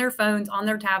on their phones, on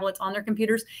their tablets, on their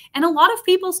computers. And a lot of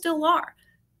people still are.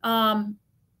 Some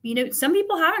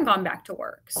people haven't gone back to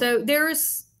work. So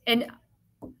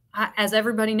as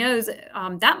everybody knows,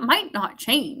 that might not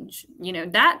change.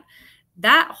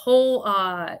 That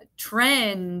whole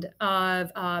trend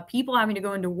of people having to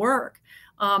go into work.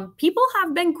 People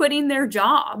have been quitting their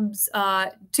jobs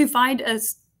to find a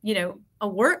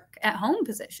work at home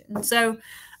position. So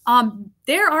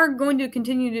there are going to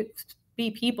continue to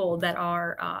be people that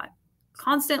are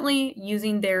constantly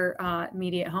using their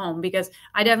media at home, because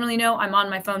I definitely know I'm on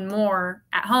my phone more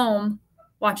at home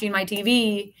watching my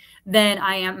TV than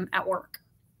I am at work.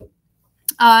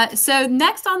 So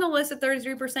next on the list at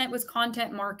 33% was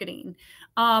content marketing.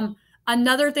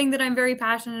 Another thing that I'm very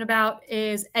passionate about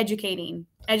is educating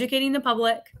the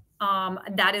public.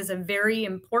 That is a very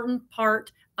important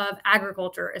part of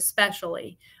agriculture,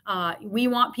 especially. We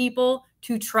want people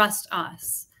to trust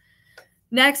us.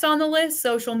 Next on the list,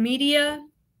 social media,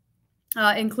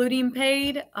 including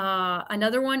paid.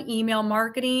 Another one, email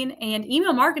marketing. And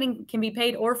email marketing can be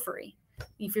paid or free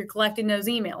if you're collecting those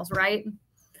emails, right?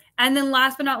 And then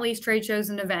last but not least, trade shows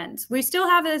and events. We still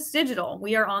have this digital.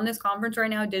 We are on this conference right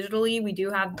now digitally. We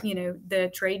do have,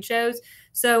 the trade shows.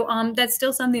 So that's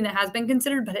still something that has been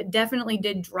considered, but it definitely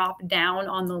did drop down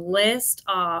on the list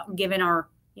given our,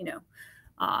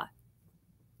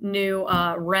 new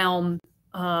realm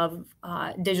of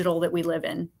digital that we live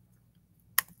in.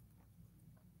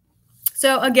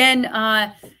 So again,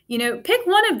 pick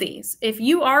one of these. If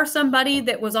you are somebody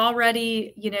that was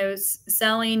already,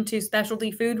 selling to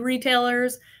specialty food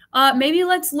retailers, maybe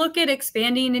let's look at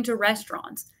expanding into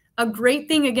restaurants. A great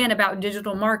thing, again, about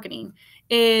digital marketing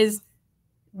is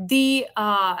the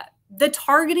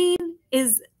targeting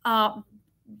is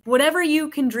whatever you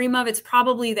can dream of, it's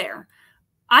probably there.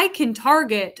 I can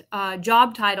target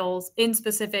job titles in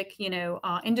specific,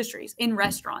 industries, in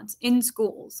restaurants, in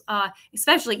schools,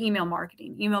 especially email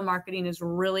marketing. Email marketing is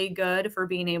really good for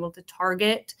being able to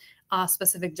target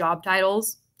specific job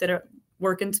titles that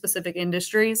work in specific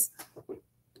industries.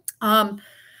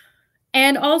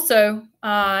 And also,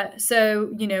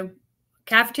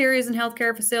 cafeterias and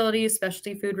healthcare facilities,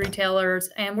 specialty food retailers,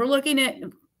 and we're looking at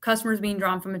customers being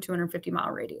drawn from a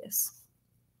 250-mile radius,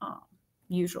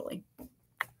 usually.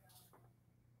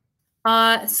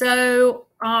 A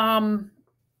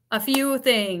few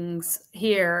things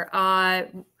here.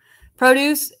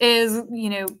 Produce is,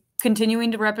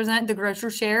 continuing to represent the grocer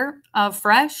share of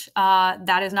fresh.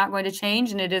 That is not going to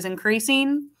change, and it is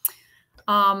increasing.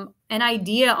 An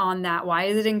idea on that. Why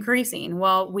is it increasing?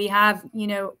 Well, we have,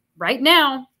 right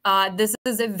now, this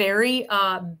is a very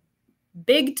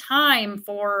big time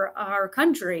for our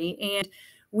country, and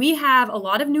we have a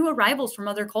lot of new arrivals from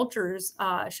other cultures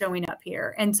showing up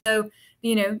here. And so,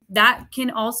 that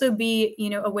can also be,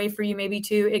 a way for you maybe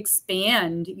to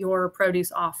expand your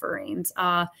produce offerings,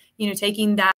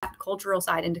 taking that cultural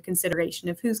side into consideration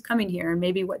of who's coming here and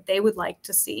maybe what they would like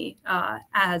to see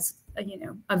as,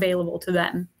 available to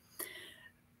them.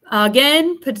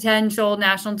 Again, potential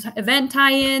national event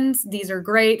tie-ins. These are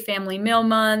great. Family Meal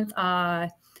Month,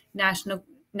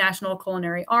 National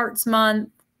Culinary Arts Month.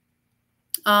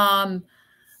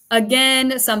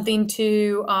 Again, something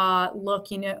to look,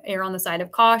 err on the side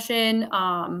of caution.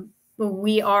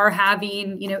 We are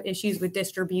having, issues with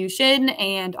distribution,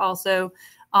 and also,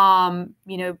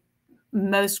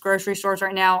 most grocery stores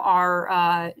right now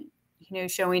are,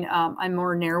 showing a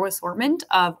more narrow assortment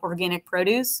of organic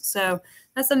produce. So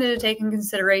that's something to take in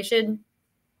consideration.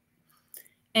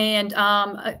 And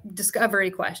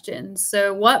discovery questions.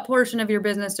 So what portion of your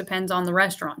business depends on the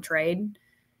restaurant trade?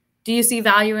 Do you see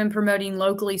value in promoting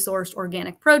locally sourced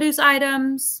organic produce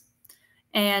items?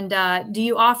 And do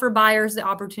you offer buyers the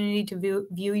opportunity to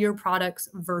view your products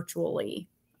virtually?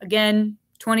 Again,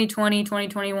 2020,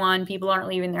 2021, people aren't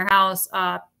leaving their house.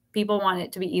 People want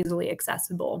it to be easily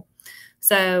accessible.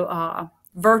 So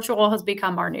virtual has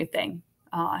become our new thing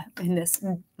in this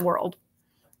world.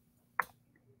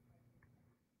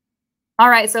 All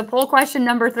right, so poll question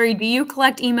number 3, do you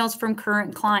collect emails from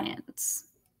current clients?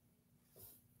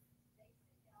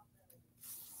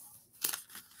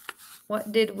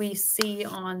 What did we see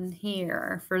on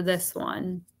here for this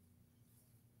one?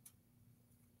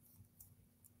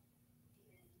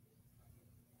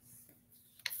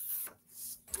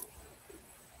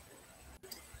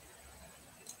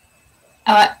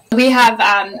 We have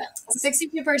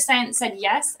 62% said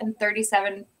yes and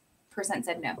 37%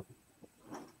 said no.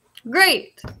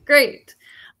 Great.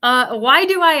 Why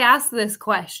do I ask this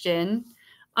question?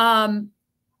 Collecting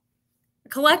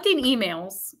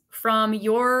emails from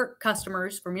your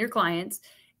customers, from your clients,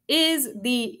 is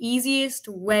the easiest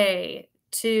way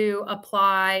to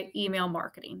apply email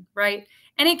marketing, right?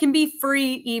 And it can be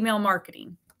free email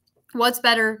marketing. What's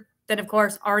better than, of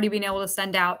course, already being able to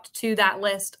send out to that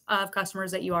list of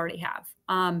customers that you already have?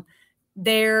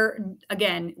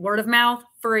 Again, word of mouth,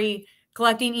 free.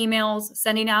 Collecting emails,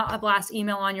 sending out a blast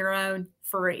email on your own,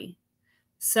 free.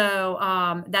 So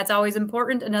that's always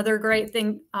important. Another great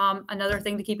thing, another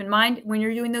thing to keep in mind when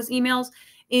you're doing those emails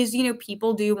is,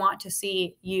 people do want to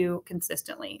see you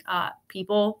consistently.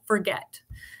 People forget.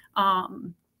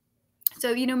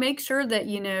 So, make sure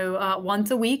that,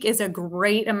 once a week is a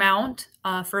great amount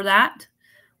for that.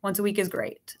 Once a week is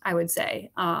great, I would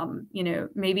say.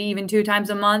 Maybe even 2 times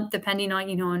a month, depending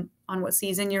on, on what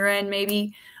season you're in,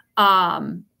 maybe.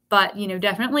 But,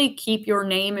 definitely keep your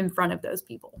name in front of those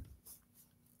people.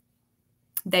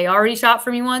 They already shop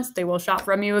from you once, they will shop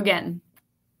from you again.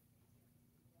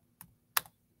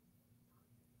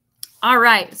 All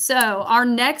right, so our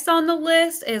next on the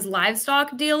list is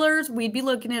livestock dealers. We'd be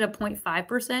looking at a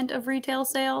 0.5% of retail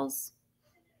sales.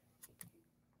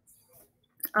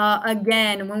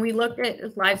 Again, when we look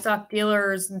at livestock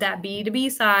dealers, that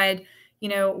B2B side,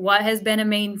 what has been a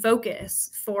main focus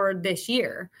for this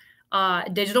year?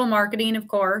 Digital marketing, of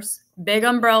course, big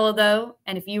umbrella though.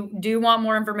 And if you do want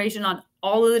more information on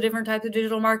all of the different types of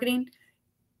digital marketing,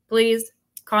 please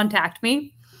contact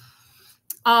me.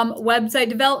 Website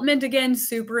development, again,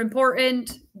 super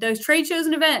important. Those trade shows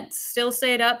and events, still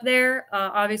stay it up there,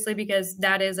 obviously, because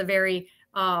that is a very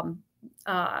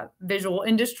visual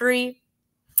industry.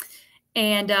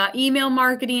 And email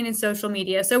marketing and social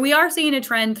media. So we are seeing a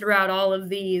trend throughout all of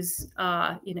these,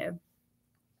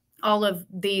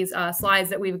 slides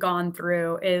that we've gone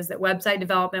through, is that website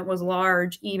development was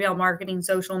large, email marketing,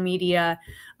 social media.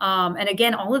 And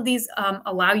again, all of these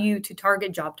allow you to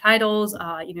target job titles,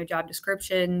 job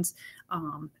descriptions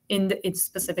in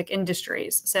specific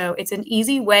industries. So it's an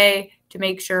easy way to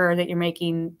make sure that you're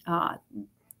making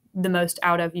the most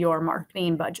out of your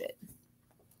marketing budget.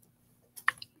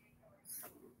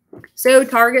 So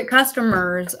target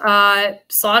customers,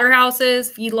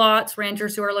 slaughterhouses, feedlots,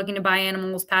 ranchers who are looking to buy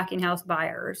animals, packing house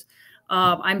buyers.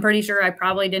 I'm pretty sure I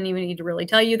probably didn't even need to really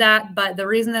tell you that. But the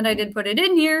reason that I did put it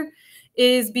in here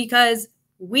is because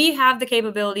we have the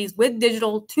capabilities with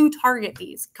digital to target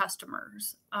these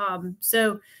customers.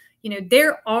 So,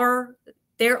 there are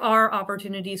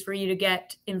opportunities for you to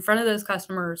get in front of those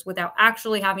customers without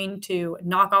actually having to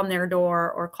knock on their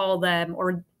door or call them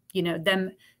or,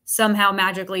 them somehow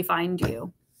magically find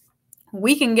you.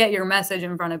 We can get your message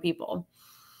in front of people.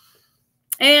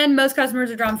 And most customers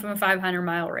are drawn from a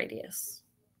 500-mile radius.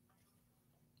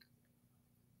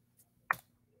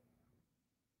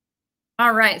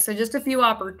 All right, so just a few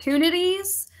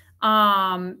opportunities.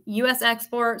 U.S.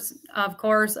 exports, of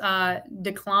course,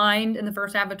 declined in the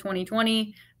first half of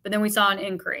 2020, but then we saw an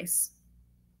increase.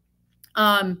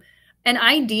 An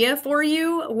idea for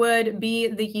you would be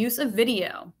the use of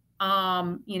video.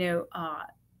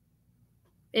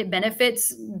 It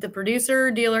benefits the producer,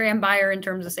 dealer, and buyer in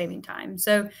terms of saving time.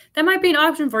 So that might be an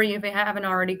option for you if you haven't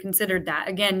already considered that.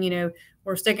 Again,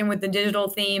 we're sticking with the digital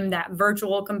theme, that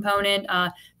virtual component.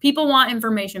 People want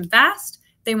information fast.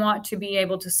 They want to be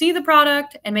able to see the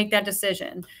product and make that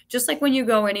decision. Just like when you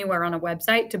go anywhere on a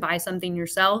website to buy something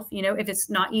yourself, if it's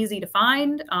not easy to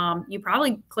find, you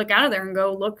probably click out of there and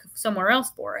go look somewhere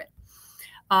else for it.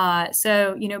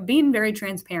 So being very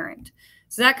transparent.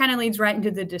 So that kind of leads right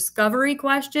into the discovery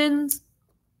questions.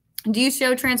 Do you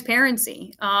show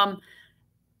transparency?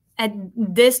 At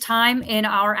this time in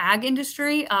our ag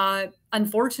industry,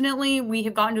 unfortunately, we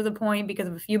have gotten to the point because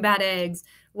of a few bad eggs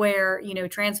where,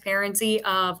 transparency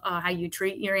of how you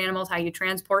treat your animals, how you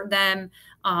transport them,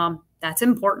 that's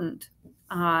important.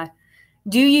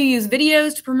 Do you use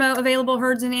videos to promote available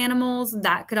herds and animals?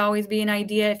 That could always be an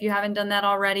idea if you haven't done that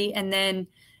already. And then,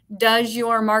 does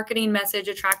your marketing message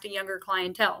attract a younger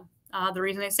clientele? The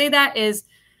reason I say that is,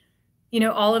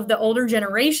 all of the older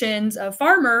generations of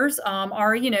farmers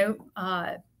are,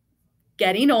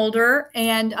 getting older,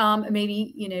 and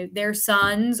maybe, their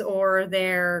sons or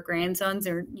their grandsons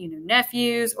or,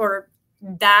 nephews, or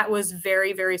that was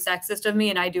very, very sexist of me,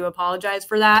 and I do apologize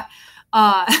for that.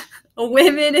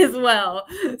 Women as well.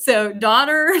 So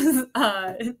daughters,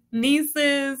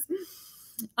 nieces,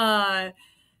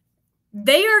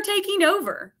 they are taking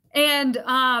over. And,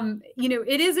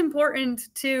 it is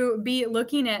important to be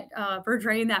looking at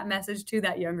portraying that message to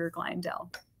that younger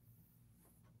clientele.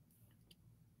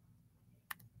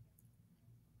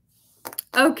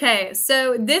 Okay,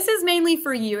 so this is mainly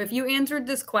for you. If you answered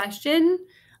this question,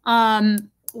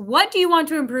 what do you want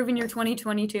to improve in your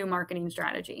 2022 marketing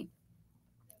strategy?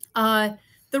 The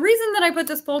reason that I put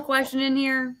this poll question in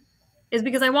here is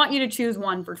because I want you to choose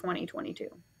one for 2022.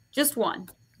 Just one.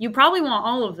 You probably want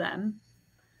all of them,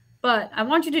 but I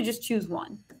want you to just choose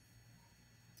one.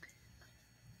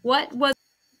 What was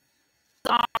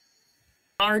the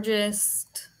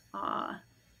largest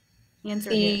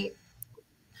answer here?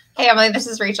 Hey, Emily, this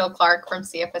is Rachel Clark from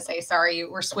CFSA. Sorry,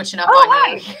 we're switching up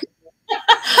on you.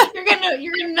 You're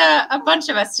getting a bunch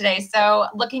of us today. So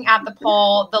looking at the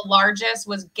poll, the largest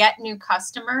was get new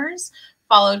customers,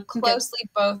 followed closely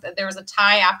both. There was a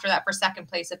tie after that for second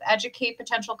place of educate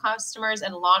potential customers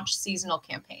and launch seasonal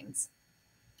campaigns.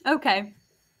 Okay.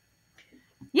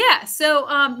 Yeah. So,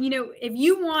 if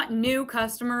you want new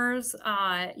customers,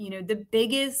 the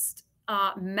biggest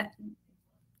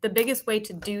way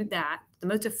to do that, the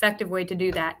most effective way to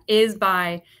do that is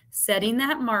by setting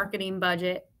that marketing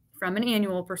budget from an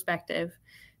annual perspective,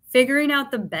 figuring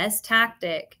out the best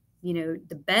tactic,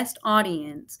 the best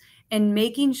audience, and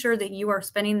making sure that you are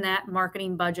spending that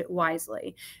marketing budget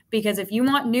wisely. Because if you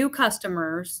want new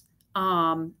customers,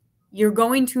 you're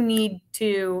going to need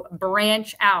to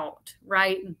branch out,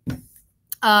 right?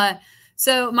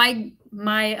 So my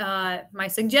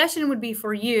suggestion would be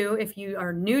for you, if you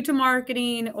are new to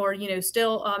marketing or,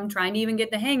 still trying to even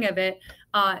get the hang of it,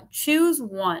 choose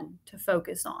one to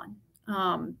focus on.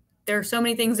 There are so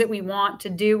many things that we want to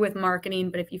do with marketing,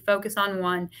 but if you focus on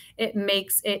one, it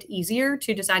makes it easier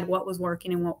to decide what was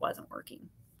working and what wasn't working.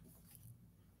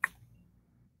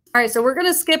 All right, so we're going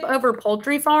to skip over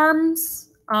poultry farms,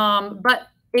 but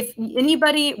if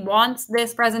anybody wants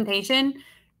this presentation,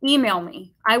 email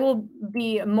me. I will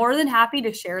be more than happy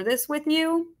to share this with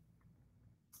you.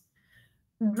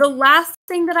 The last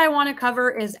thing that I want to cover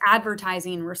is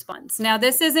advertising response. Now,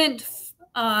 this isn't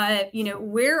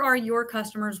where are your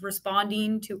customers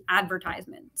responding to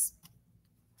advertisements?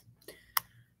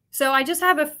 So I just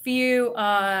have a few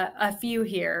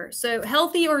here. So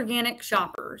healthy organic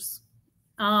shoppers.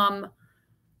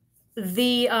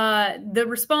 The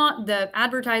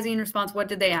advertising response, what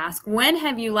did they ask? When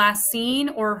have you last seen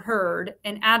or heard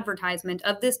an advertisement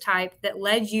of this type that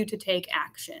led you to take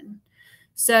action?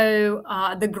 So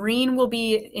the green will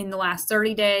be in the last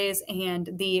 30 days and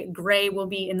the gray will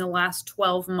be in the last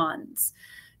 12 months.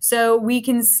 So we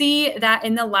can see that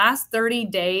in the last 30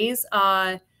 days,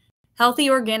 healthy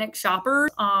organic shoppers,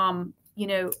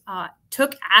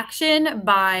 took action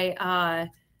by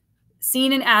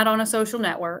seeing an ad on a social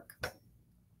network.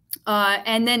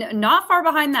 And then not far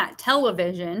behind that,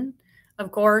 television.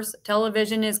 Of course,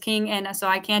 television is king. And so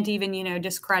I can't even,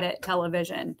 discredit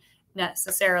television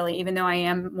necessarily, even though I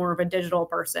am more of a digital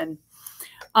person.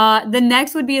 The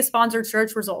next would be a sponsored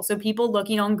search result. So people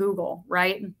looking on Google,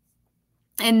 right?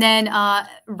 And then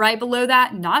right below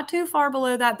that, not too far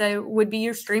below that, though, would be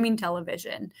your streaming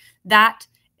television. That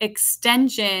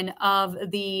extension of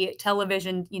the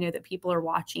television, that people are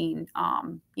watching,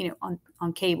 on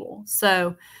cable.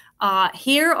 So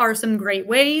here are some great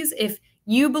ways. If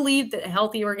you believe that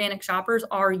healthy organic shoppers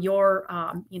are your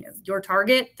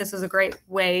target, this is a great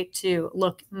way to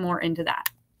look more into that.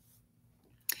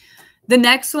 The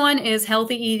next one is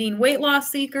healthy eating weight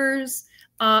loss seekers.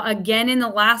 Again, in the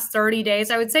last 30 days,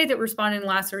 I would say that responding in the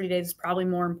last 30 days is probably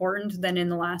more important than in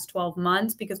the last 12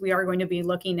 months, because we are going to be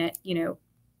looking at,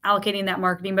 allocating that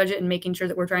marketing budget and making sure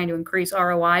that we're trying to increase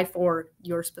ROI for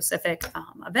your specific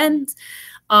events.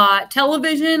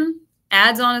 Television,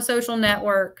 ads on a social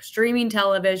network, streaming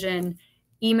television,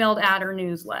 emailed ad or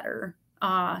newsletter.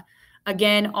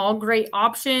 Again, all great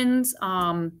options.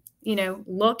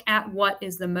 Look at what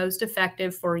is the most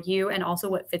effective for you and also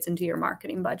what fits into your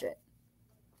marketing budget.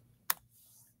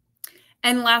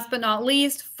 And last but not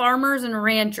least, farmers and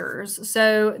ranchers.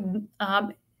 So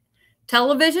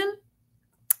television,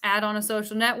 ad on a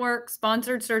social network,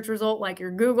 sponsored search result like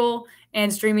your Google,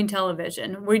 and streaming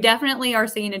television. We definitely are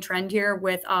seeing a trend here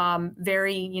with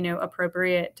very,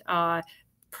 appropriate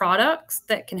products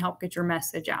that can help get your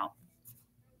message out.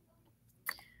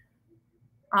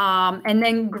 And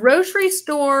then grocery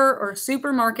store or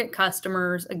supermarket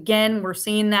customers, again, we're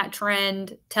seeing that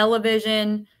trend.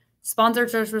 Television,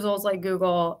 sponsored search results like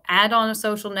Google, ad on a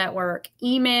social network,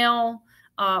 email,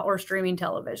 or streaming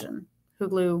television,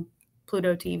 Hulu,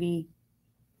 Pluto TV.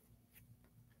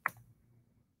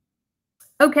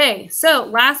 Okay, so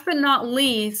last but not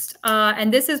least,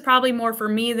 and this is probably more for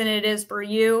me than it is for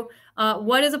you,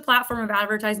 what is a platform of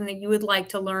advertising that you would like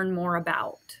to learn more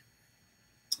about?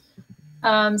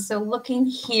 So looking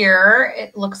here,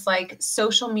 it looks like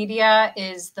social media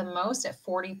is the most at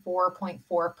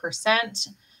 44.4%.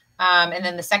 And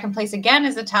then the second place again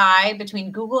is a tie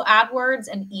between Google AdWords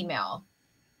and email.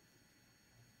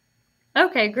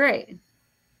 Okay, great.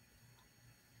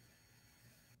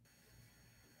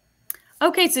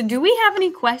 Okay, so do we have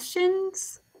any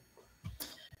questions?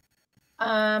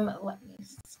 Let me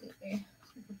see.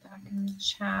 Go back in the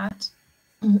chat.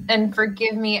 And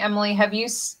forgive me, Emily,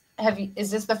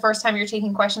 is this the first time you're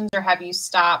taking questions, or have you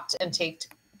stopped and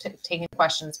taking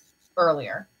questions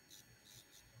earlier?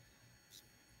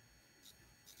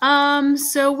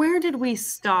 So where did we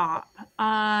stop?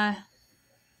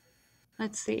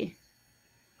 Let's see.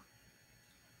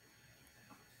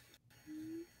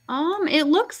 It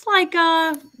looks like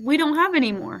we don't have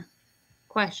any more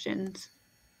questions.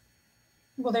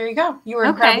 Well, there you go. You were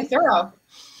incredibly thorough.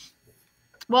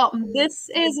 Well, this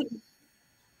is,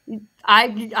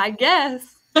 I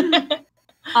guess.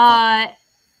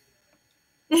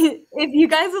 If you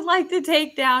guys would like to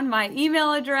take down my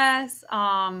email address,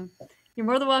 you're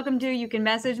more than welcome to. You can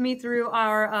message me through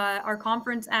our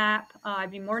conference app.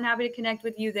 I'd be more than happy to connect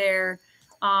with you there.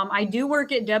 I do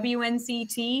work at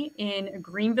WNCT in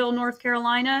Greenville, North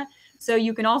Carolina. So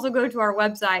you can also go to our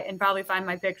website and probably find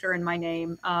my picture and my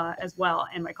name as well,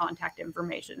 and my contact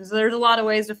information. So there's a lot of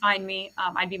ways to find me.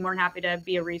 I'd be more than happy to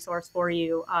be a resource for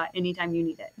you anytime you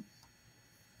need it.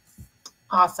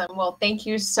 Awesome. Well, thank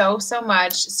you so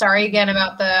much. Sorry again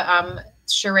about the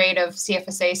charade of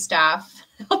CFSA staff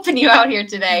helping you out here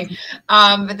today.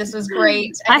 But this was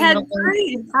great. I had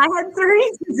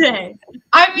three today.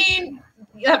 I mean,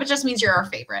 that just means you're our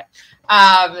favorite.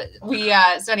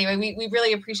 So anyway, we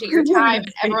really appreciate your time.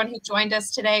 Everyone who joined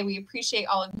us today, we appreciate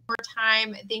all of your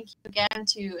time. Thank you again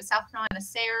to South Carolina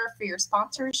SARE for your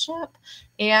sponsorship.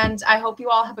 And I hope you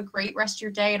all have a great rest of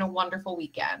your day and a wonderful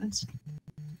weekend.